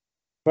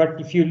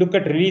 But if you look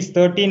at release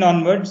 13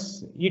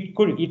 onwards,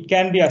 it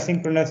can be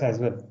asynchronous as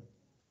well.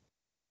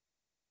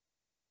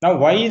 Now,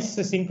 why is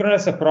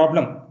synchronous a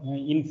problem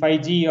in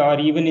 5G or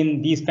even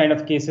in these kind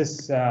of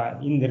cases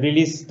in the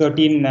release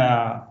 13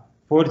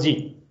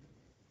 4G?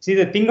 See,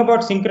 the thing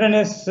about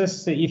synchronous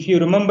is, if you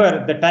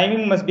remember, the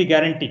timing must be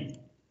guaranteed.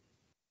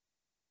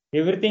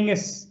 Everything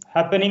is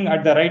happening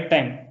at the right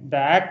time. The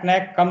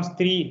ACK-NAC comes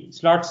 3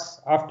 slots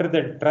after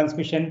the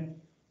transmission,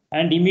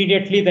 and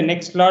immediately the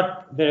next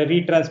slot, the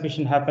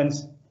retransmission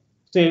happens.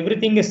 So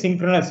everything is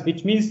synchronous,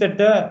 which means that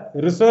the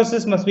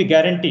resources must be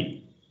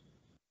guaranteed.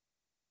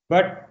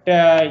 But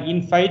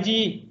in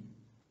 5G,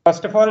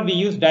 first of all, we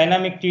use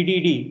dynamic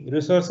TDD.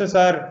 Resources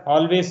are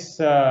always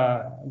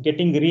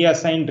getting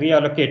reassigned,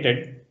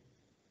 reallocated.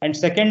 And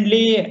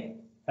secondly,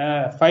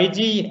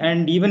 5G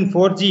and even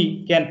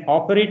 4G can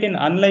operate in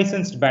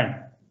unlicensed band.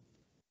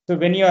 So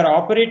when you are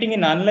operating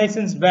in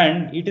unlicensed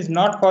band, it is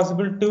not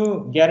possible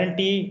to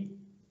guarantee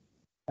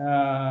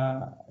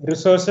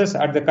resources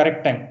at the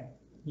correct time.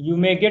 You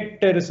may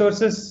get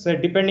resources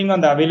depending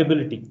on the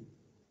availability.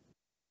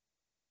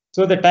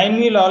 So the time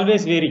will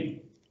always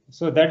vary.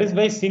 So that is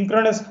why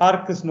synchronous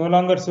HARQ is no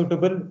longer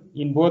suitable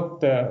in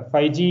both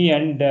 5G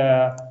and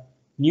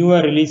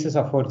newer releases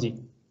of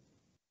 4G.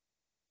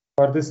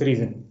 for this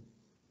reason.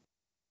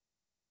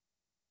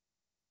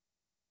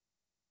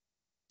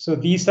 So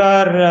these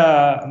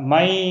are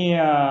my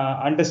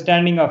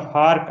understanding of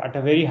HARC at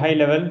a very high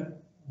level.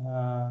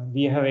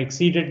 We have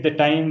exceeded the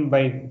time by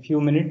a few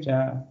minutes,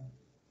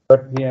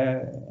 but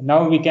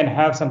now we can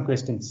have some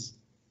questions.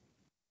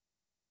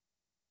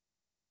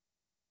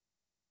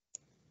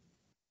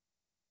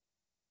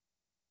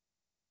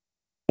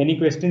 Any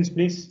questions,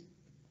 please?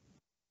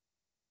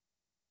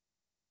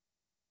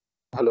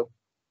 Hello.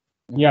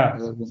 Yeah,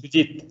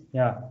 Sujit.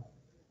 Yeah.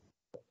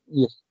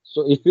 Yes.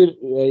 So if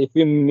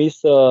we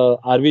miss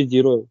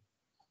RV0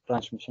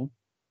 transmission,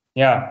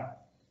 Yeah.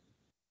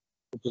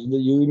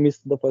 You miss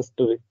the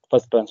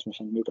first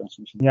transmission, new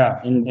transmission. Yeah.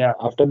 And Yeah.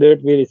 after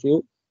that we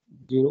receive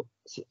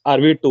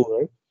RV2,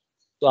 right?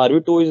 So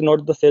RV2 is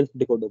not the self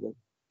decodable.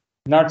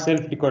 Not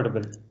self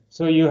decodable.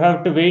 So you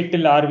have to wait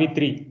till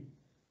RV3.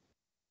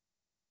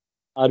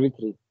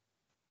 RV3.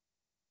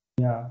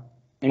 Yeah.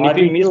 And if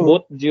you miss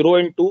both 0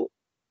 and 2,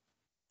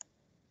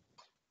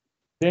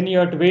 then you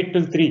have to wait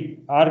till 3.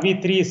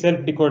 RV3 is self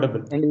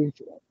decodable. And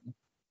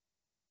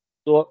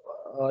so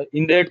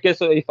in that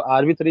case, if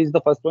RV3 is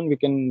the first one, we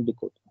can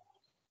decode.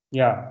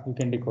 Yeah, you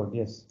can decode.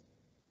 Yes.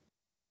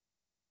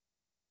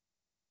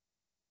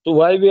 So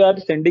why we are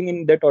sending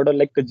in that order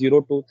like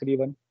 0, 2, 3,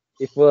 1?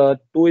 If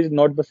 2 is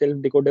not the self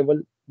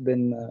decodable,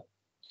 then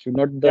should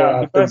not the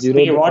after because 0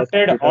 they the first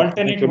wanted data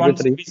alternate should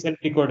ones be to be self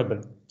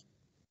decodable.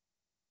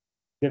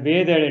 The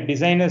way the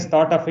designers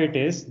thought of it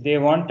is they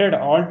wanted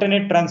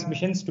alternate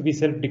transmissions to be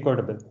self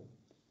decodable,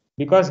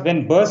 because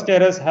when burst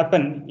errors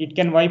happen, it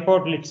can wipe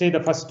out, let's say,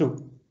 the first two.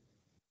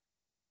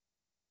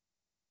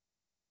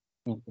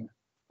 Okay.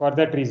 For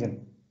that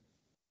reason.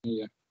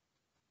 Yeah.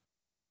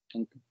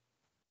 Thank you.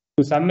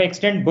 To some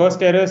extent,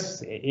 burst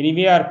errors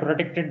anyway are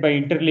protected by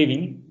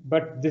interleaving,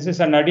 but this is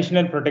an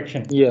additional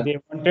protection. Yeah. They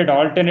wanted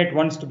alternate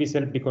ones to be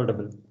self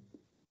decodable.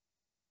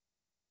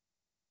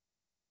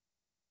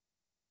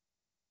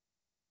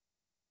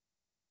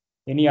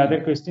 Any other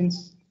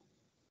questions?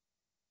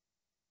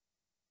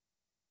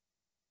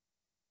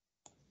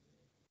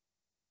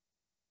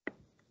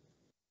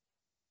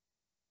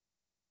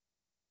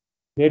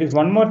 There is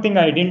one more thing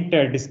I didn't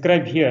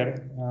describe here.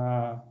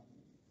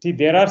 See,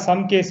 there are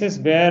some cases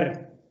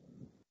where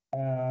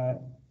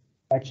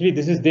actually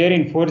this is there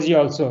in 4G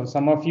also.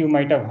 Some of you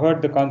might have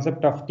heard the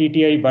concept of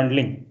TTI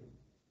bundling.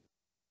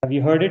 Have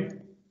you heard it?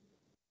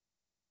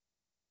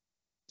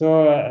 So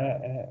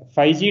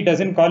 5G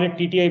doesn't call it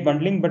TTI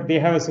bundling, but they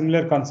have a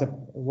similar concept.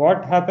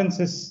 What happens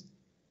is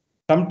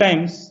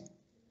sometimes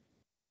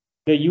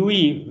the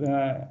UE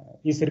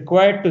is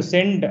required to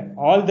send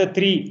all the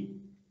 3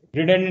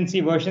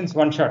 redundancy versions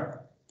one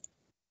shot.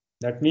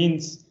 That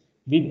means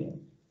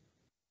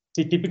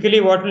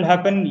typically what will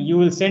happen, you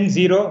will send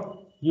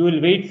 0, you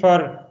will wait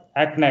for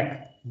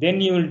ACNAC,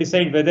 then you will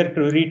decide whether to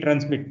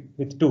retransmit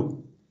with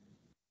 2.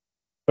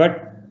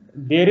 But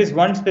there is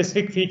one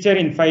specific feature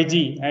in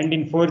 5G and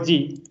in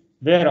 4G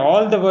where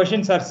all the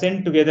versions are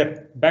sent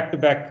together back to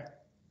back.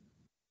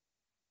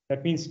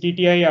 That means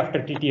TTI after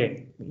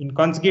TTI. In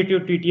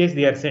consecutive TTIs,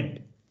 they are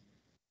sent.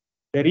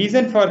 The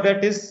reason for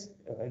that is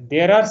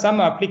there are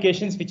some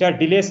applications which are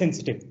delay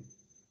sensitive.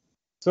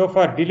 So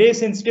for delay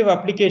sensitive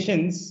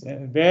applications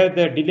where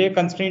the delay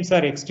constraints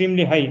are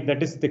extremely high,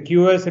 that is the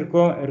QoS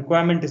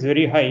requirement is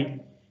very high,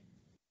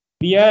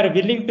 we are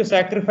willing to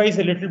sacrifice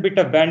a little bit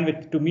of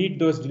bandwidth to meet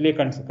those delay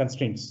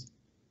constraints.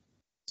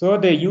 So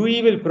the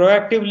UE will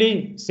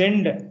proactively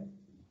send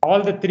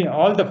all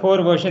the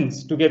 4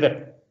 versions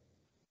together,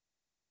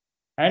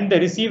 and the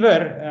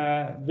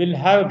receiver will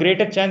have a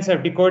greater chance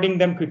of decoding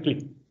them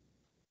quickly.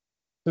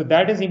 So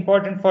that is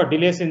important for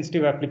delay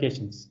sensitive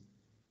applications.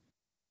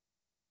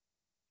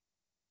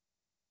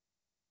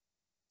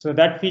 So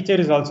that feature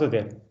is also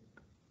there.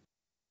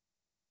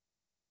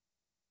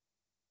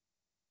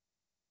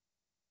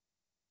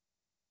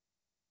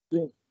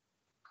 So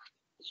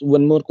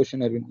one more question,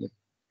 Arvind.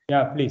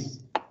 Yeah,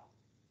 please.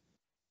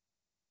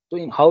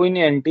 So how in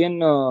NTN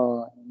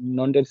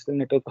non-terrestrial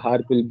network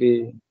HARC will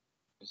be,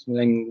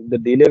 like the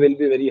delay will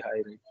be very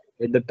high, right?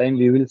 At the time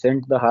we will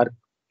send the HARC.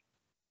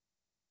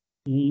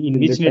 In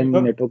which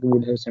network? Network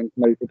would have sent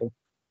multiple.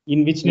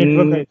 In which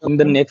network? In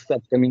the next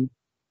upcoming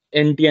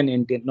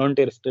NTN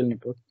non-terrestrial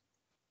network.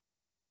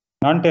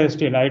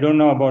 Non-terrestrial, I don't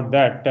know about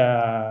that.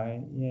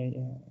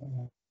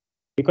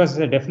 Because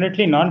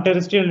definitely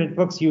non-terrestrial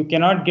networks, you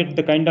cannot get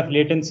the kind of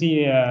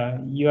latency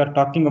you are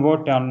talking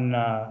about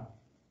on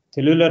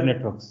cellular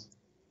networks,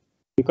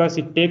 because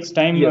it takes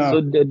time. Yes,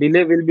 so the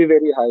delay will be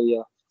very high.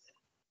 Yeah.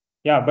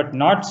 Yeah, but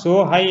not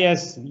so high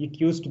as it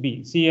used to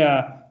be. See,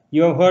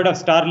 you have heard of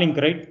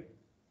Starlink, right?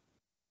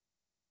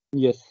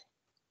 Yes.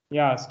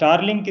 Yeah,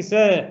 Starlink is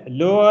a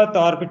low Earth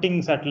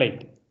orbiting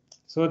satellite.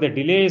 So the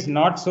delay is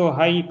not so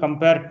high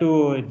compared to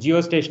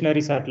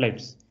geostationary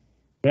satellites,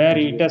 where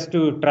it has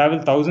to travel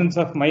thousands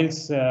of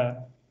miles,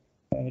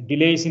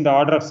 delays in the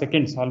order of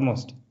seconds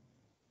almost.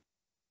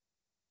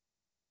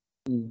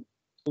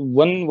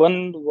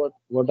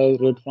 What I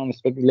read from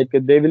spec, like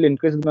they will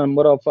increase the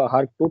number of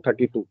HARC to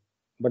 32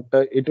 but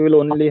it will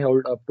only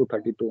hold up to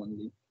 32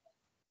 only.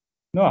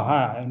 No,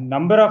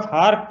 number of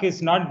ARQ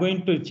is not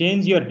going to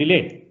change your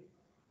delay.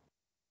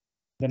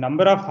 The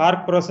number of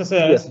ARQ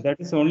processors, that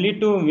is only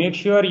to make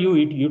sure you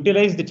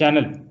utilize the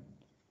channel.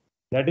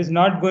 That is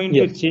not going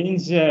to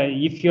change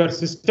if your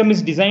system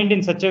is designed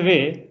in such a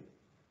way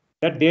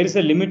that there is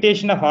a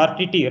limitation of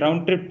RTT,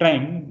 round trip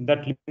time.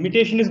 That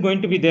limitation is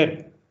going to be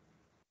there.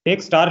 Take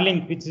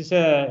Starlink, which is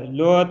a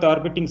low Earth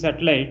orbiting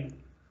satellite.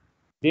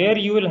 There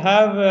you will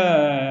have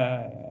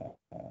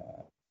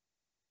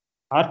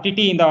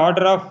RTT in the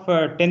order of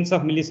tens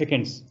of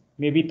milliseconds,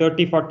 maybe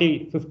 30,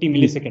 40, 50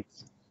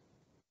 milliseconds.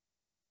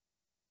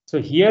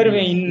 So here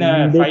in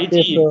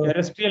 5G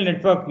terrestrial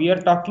network, we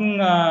are talking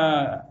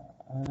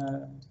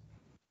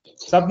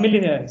sub 1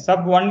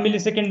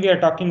 millisecond we are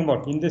talking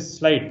about in this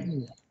slide.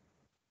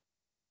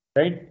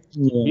 Right?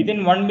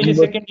 Within 1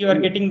 millisecond, you are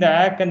getting the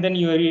ARQ and then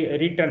you are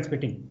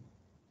retransmitting.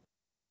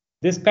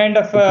 This kind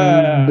of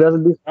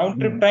round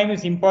trip time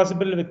is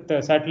impossible with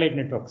satellite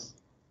networks.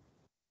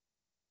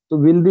 So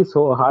will this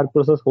hard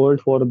process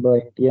hold for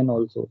the NTN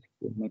also?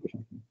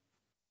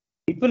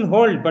 It will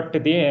hold, but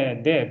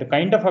the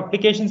kind of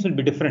applications will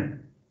be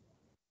different.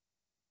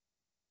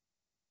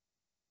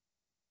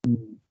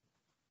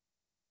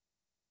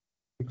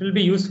 It will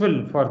be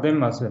useful for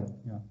them as well.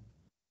 Yeah.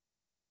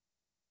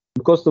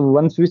 Because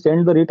once we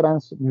send the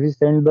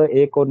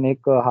ARQ or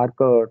NAC ARQ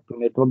to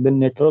network, then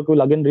network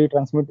will again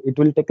retransmit. It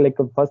will take like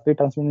a first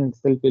retransmission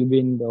itself will be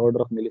in the order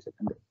of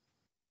milliseconds.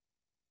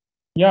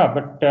 Yeah,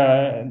 but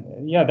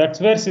yeah, that's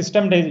where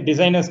system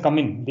designers come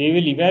in. They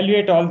will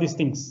evaluate all these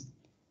things.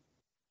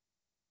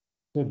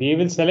 So they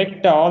will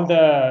select all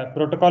the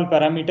protocol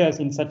parameters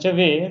in such a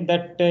way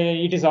that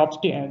it is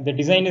the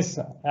design is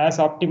as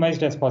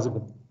optimized as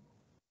possible.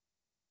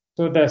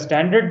 So the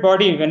standard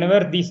body,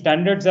 whenever these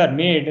standards are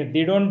made,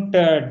 they don't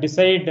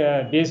decide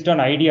based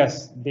on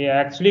ideas. They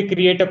actually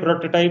create a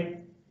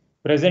prototype,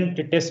 present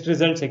test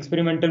results,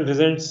 experimental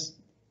results.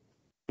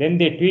 Then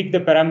they tweak the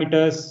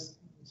parameters.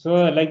 So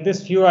like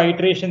this, few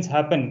iterations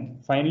happen.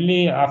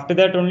 Finally, after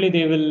that only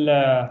they will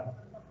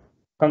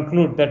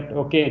conclude that,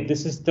 okay,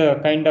 this is the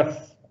kind of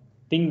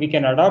thing we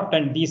can adopt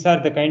and these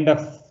are the kind of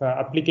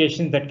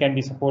applications that can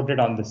be supported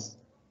on this.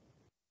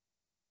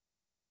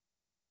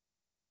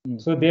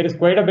 So there is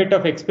quite a bit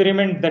of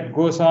experiment that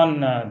goes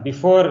on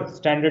before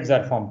standards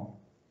are formed.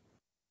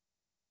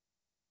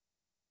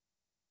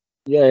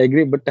 Yeah, I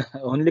agree. But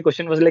only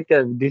question was like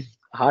this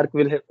ARQ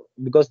will have,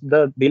 because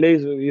the delay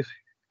is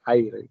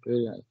high, right?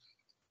 Very high.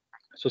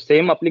 So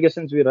same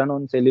applications we run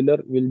on cellular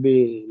will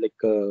be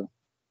like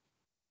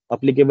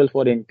applicable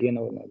for NTN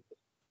or not.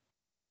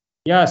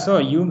 Yeah, so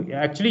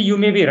you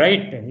may be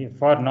right.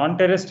 For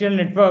non-terrestrial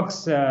networks,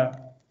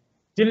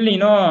 still,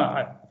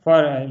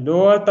 for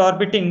low Earth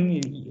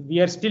orbiting, we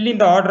are still in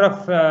the order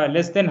of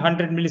less than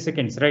 100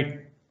 milliseconds, right?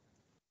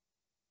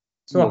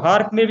 So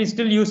ARQ may be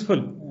still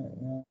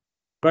useful.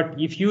 But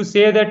if you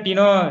say that,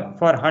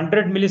 for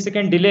 100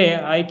 millisecond delay,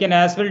 I can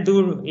as well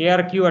do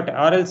ARQ at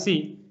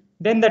RLC,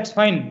 then that's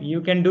fine.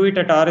 You can do it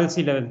at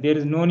RLC level. There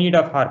is no need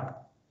of ARQ.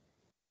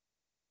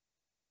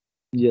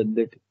 Yeah,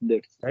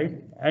 that's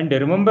right. And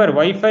remember,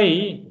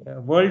 Wi-Fi,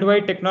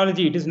 worldwide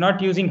technology, it is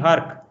not using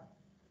ARQ.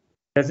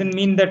 Doesn't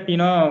mean that,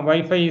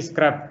 Wi-Fi is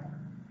crap.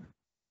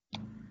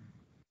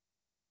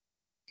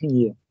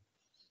 Yeah.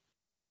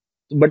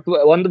 But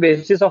on the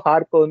basis of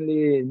ARQ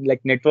only,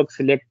 like network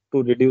select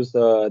to reduce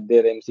their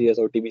MCS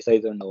or TB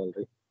size and all,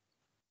 right?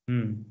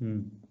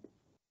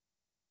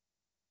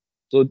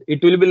 So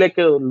it will be like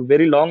a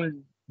very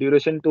long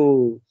duration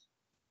to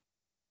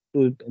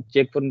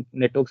check for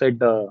network side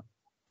to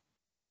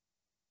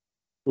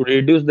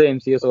reduce the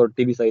MCS or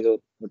TB size or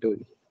whatever.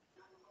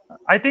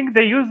 I think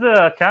they use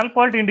channel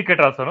quality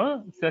indicator also,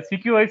 no? So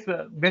CQI is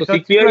based so on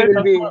CQI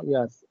will be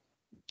yes.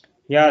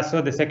 Yeah. So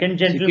the second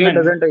gentleman. CQI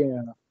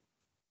doesn't.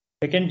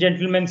 Second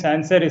gentleman's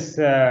answer is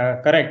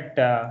correct.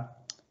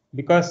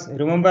 Because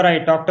remember I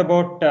talked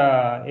about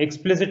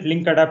explicit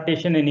link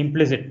adaptation and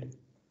implicit.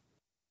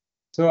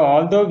 So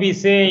although we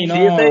say,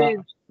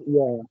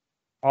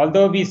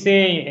 although we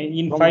say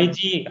in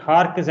 5G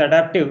ARQ is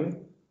adaptive,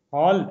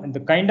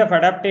 the kind of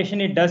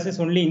adaptation it does is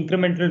only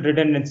incremental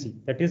redundancy.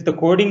 That is, the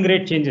code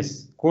rate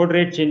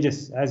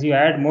changes as you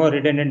add more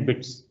redundant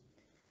bits.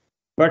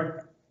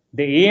 But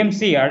the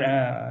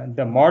AMC,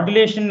 the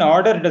modulation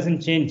order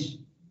doesn't change.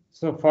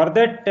 So for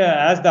that,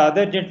 as the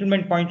other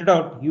gentleman pointed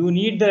out, you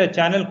need the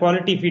channel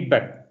quality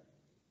feedback.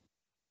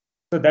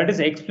 So that is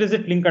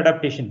explicit link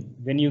adaptation.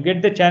 When you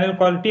get the channel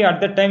quality, at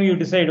that time you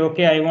decide,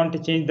 okay, I want to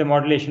change the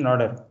modulation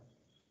order.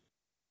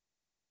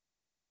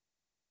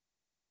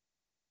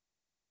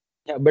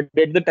 Yeah, but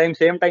at the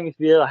same time, if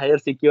we have higher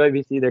CQI,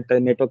 we see that the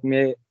network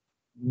may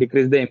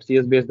decrease the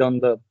MCS based on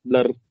the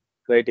blur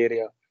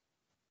criteria.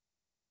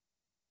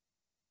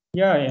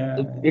 Yeah.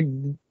 So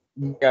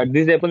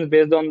this happens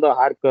based on the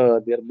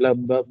ARQ, their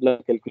blur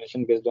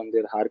calculation based on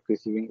their ARQ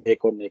receiving ARQ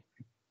or NAC.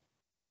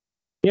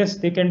 Yes,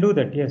 they can do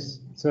that. Yes.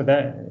 So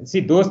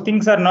those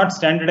things are not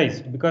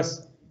standardized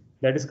because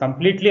that is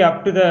completely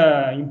up to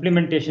the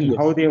implementation,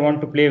 how they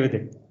want to play with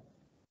it.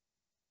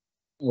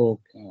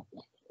 Okay.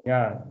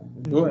 Yeah.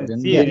 Then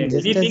See, then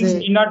many things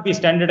need not be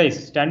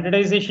standardized.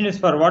 Standardization is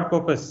for what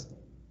purpose?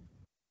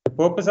 The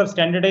purpose of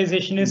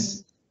standardization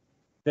is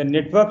the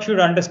network should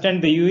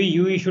understand the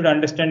UE should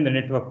understand the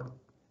network.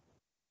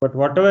 But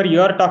whatever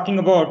you are talking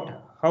about,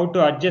 how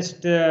to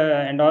adjust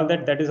and all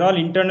that, that is all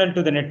internal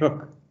to the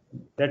network.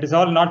 That is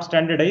all not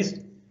standardized.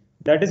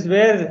 That is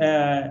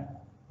where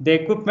the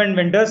equipment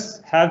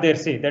vendors have their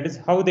say. That is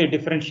how they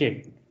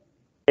differentiate.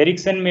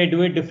 Ericsson may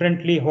do it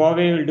differently,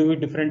 Huawei will do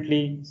it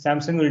differently,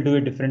 Samsung will do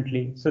it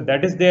differently. So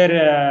that is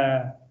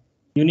their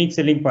unique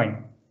selling point.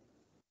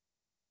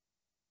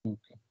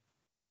 Okay.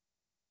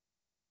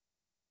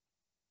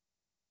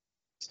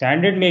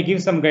 Standard may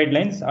give some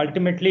guidelines.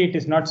 Ultimately, it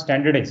is not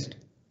standardized.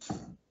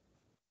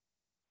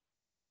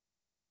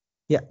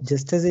 Yeah,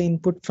 just as an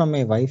input from a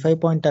Wi-Fi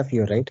point of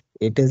view, right?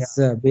 It is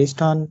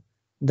based on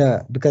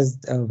because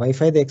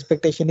Wi-Fi, the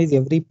expectation is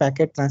every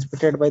packet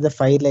transmitted by the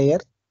PHY layer,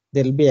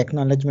 there will be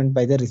acknowledgement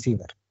by the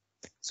receiver.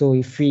 So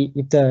if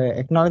the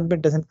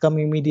acknowledgement doesn't come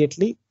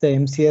immediately, the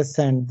MCS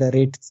and the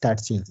rate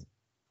starts changing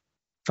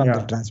from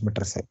the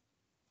transmitter side.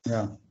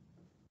 Yeah.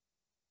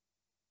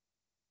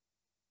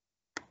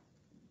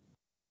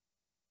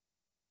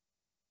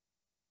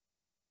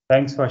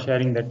 Thanks for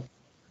sharing that.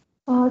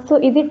 So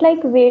is it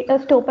like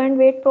a stop and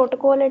wait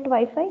protocol at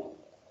Wi-Fi?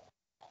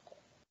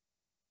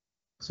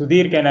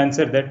 Sudhir can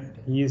answer that.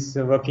 He is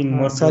working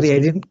more Sorry, closely. I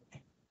didn't.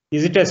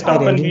 Is it a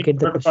stop and wait get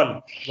the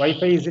protocol?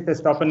 Wi-Fi, is it a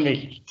stop and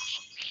wait?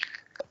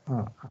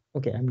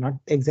 Okay, I'm not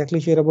exactly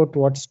sure about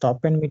what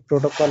stop and wait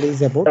protocol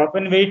is about. Stop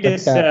and wait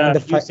is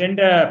you send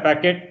a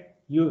packet,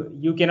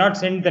 you cannot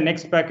send the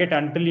next packet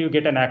until you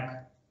get an ACK.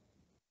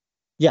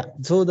 Yeah,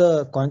 so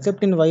the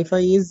concept in Wi-Fi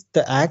is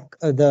the ACK,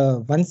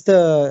 once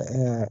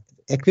the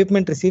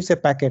equipment receives a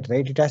packet,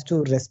 right, it has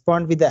to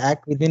respond with the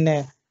ACK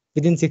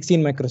within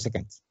 16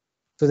 microseconds.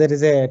 So there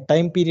is a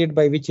time period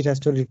by which it has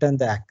to return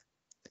the ACK.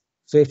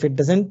 So if it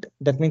doesn't,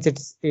 that means it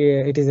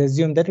is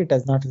assumed that it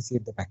has not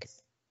received the packet.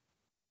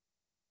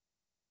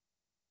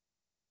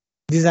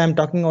 This I'm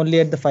talking only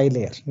at the PHY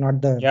layer,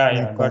 not the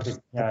MAC got it.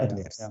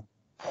 layers.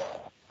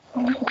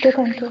 Okay,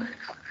 thank you.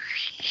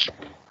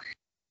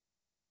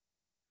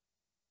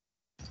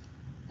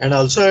 And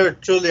also,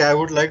 actually, I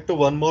would like to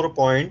one more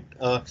point.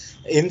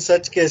 In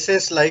such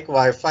cases like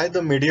Wi-Fi,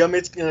 the medium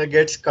is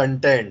gets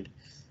contained.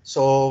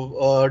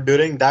 So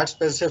during that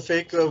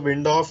specific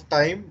window of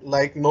time,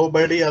 like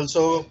nobody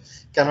also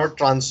cannot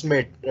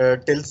transmit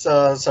till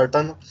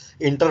certain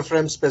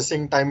interframe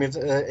spacing time is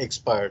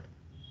expired.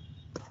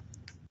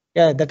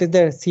 Yeah, that is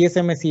the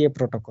CSMA-CA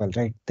protocol,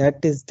 right?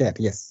 That is there,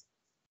 yes.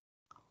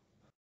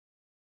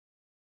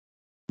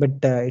 But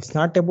it's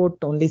not about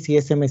only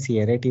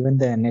CSMA-CA, right? Even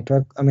the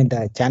network, I mean,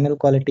 the channel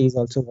quality is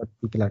also what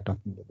people are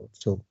talking about.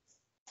 So,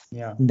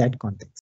 in that context.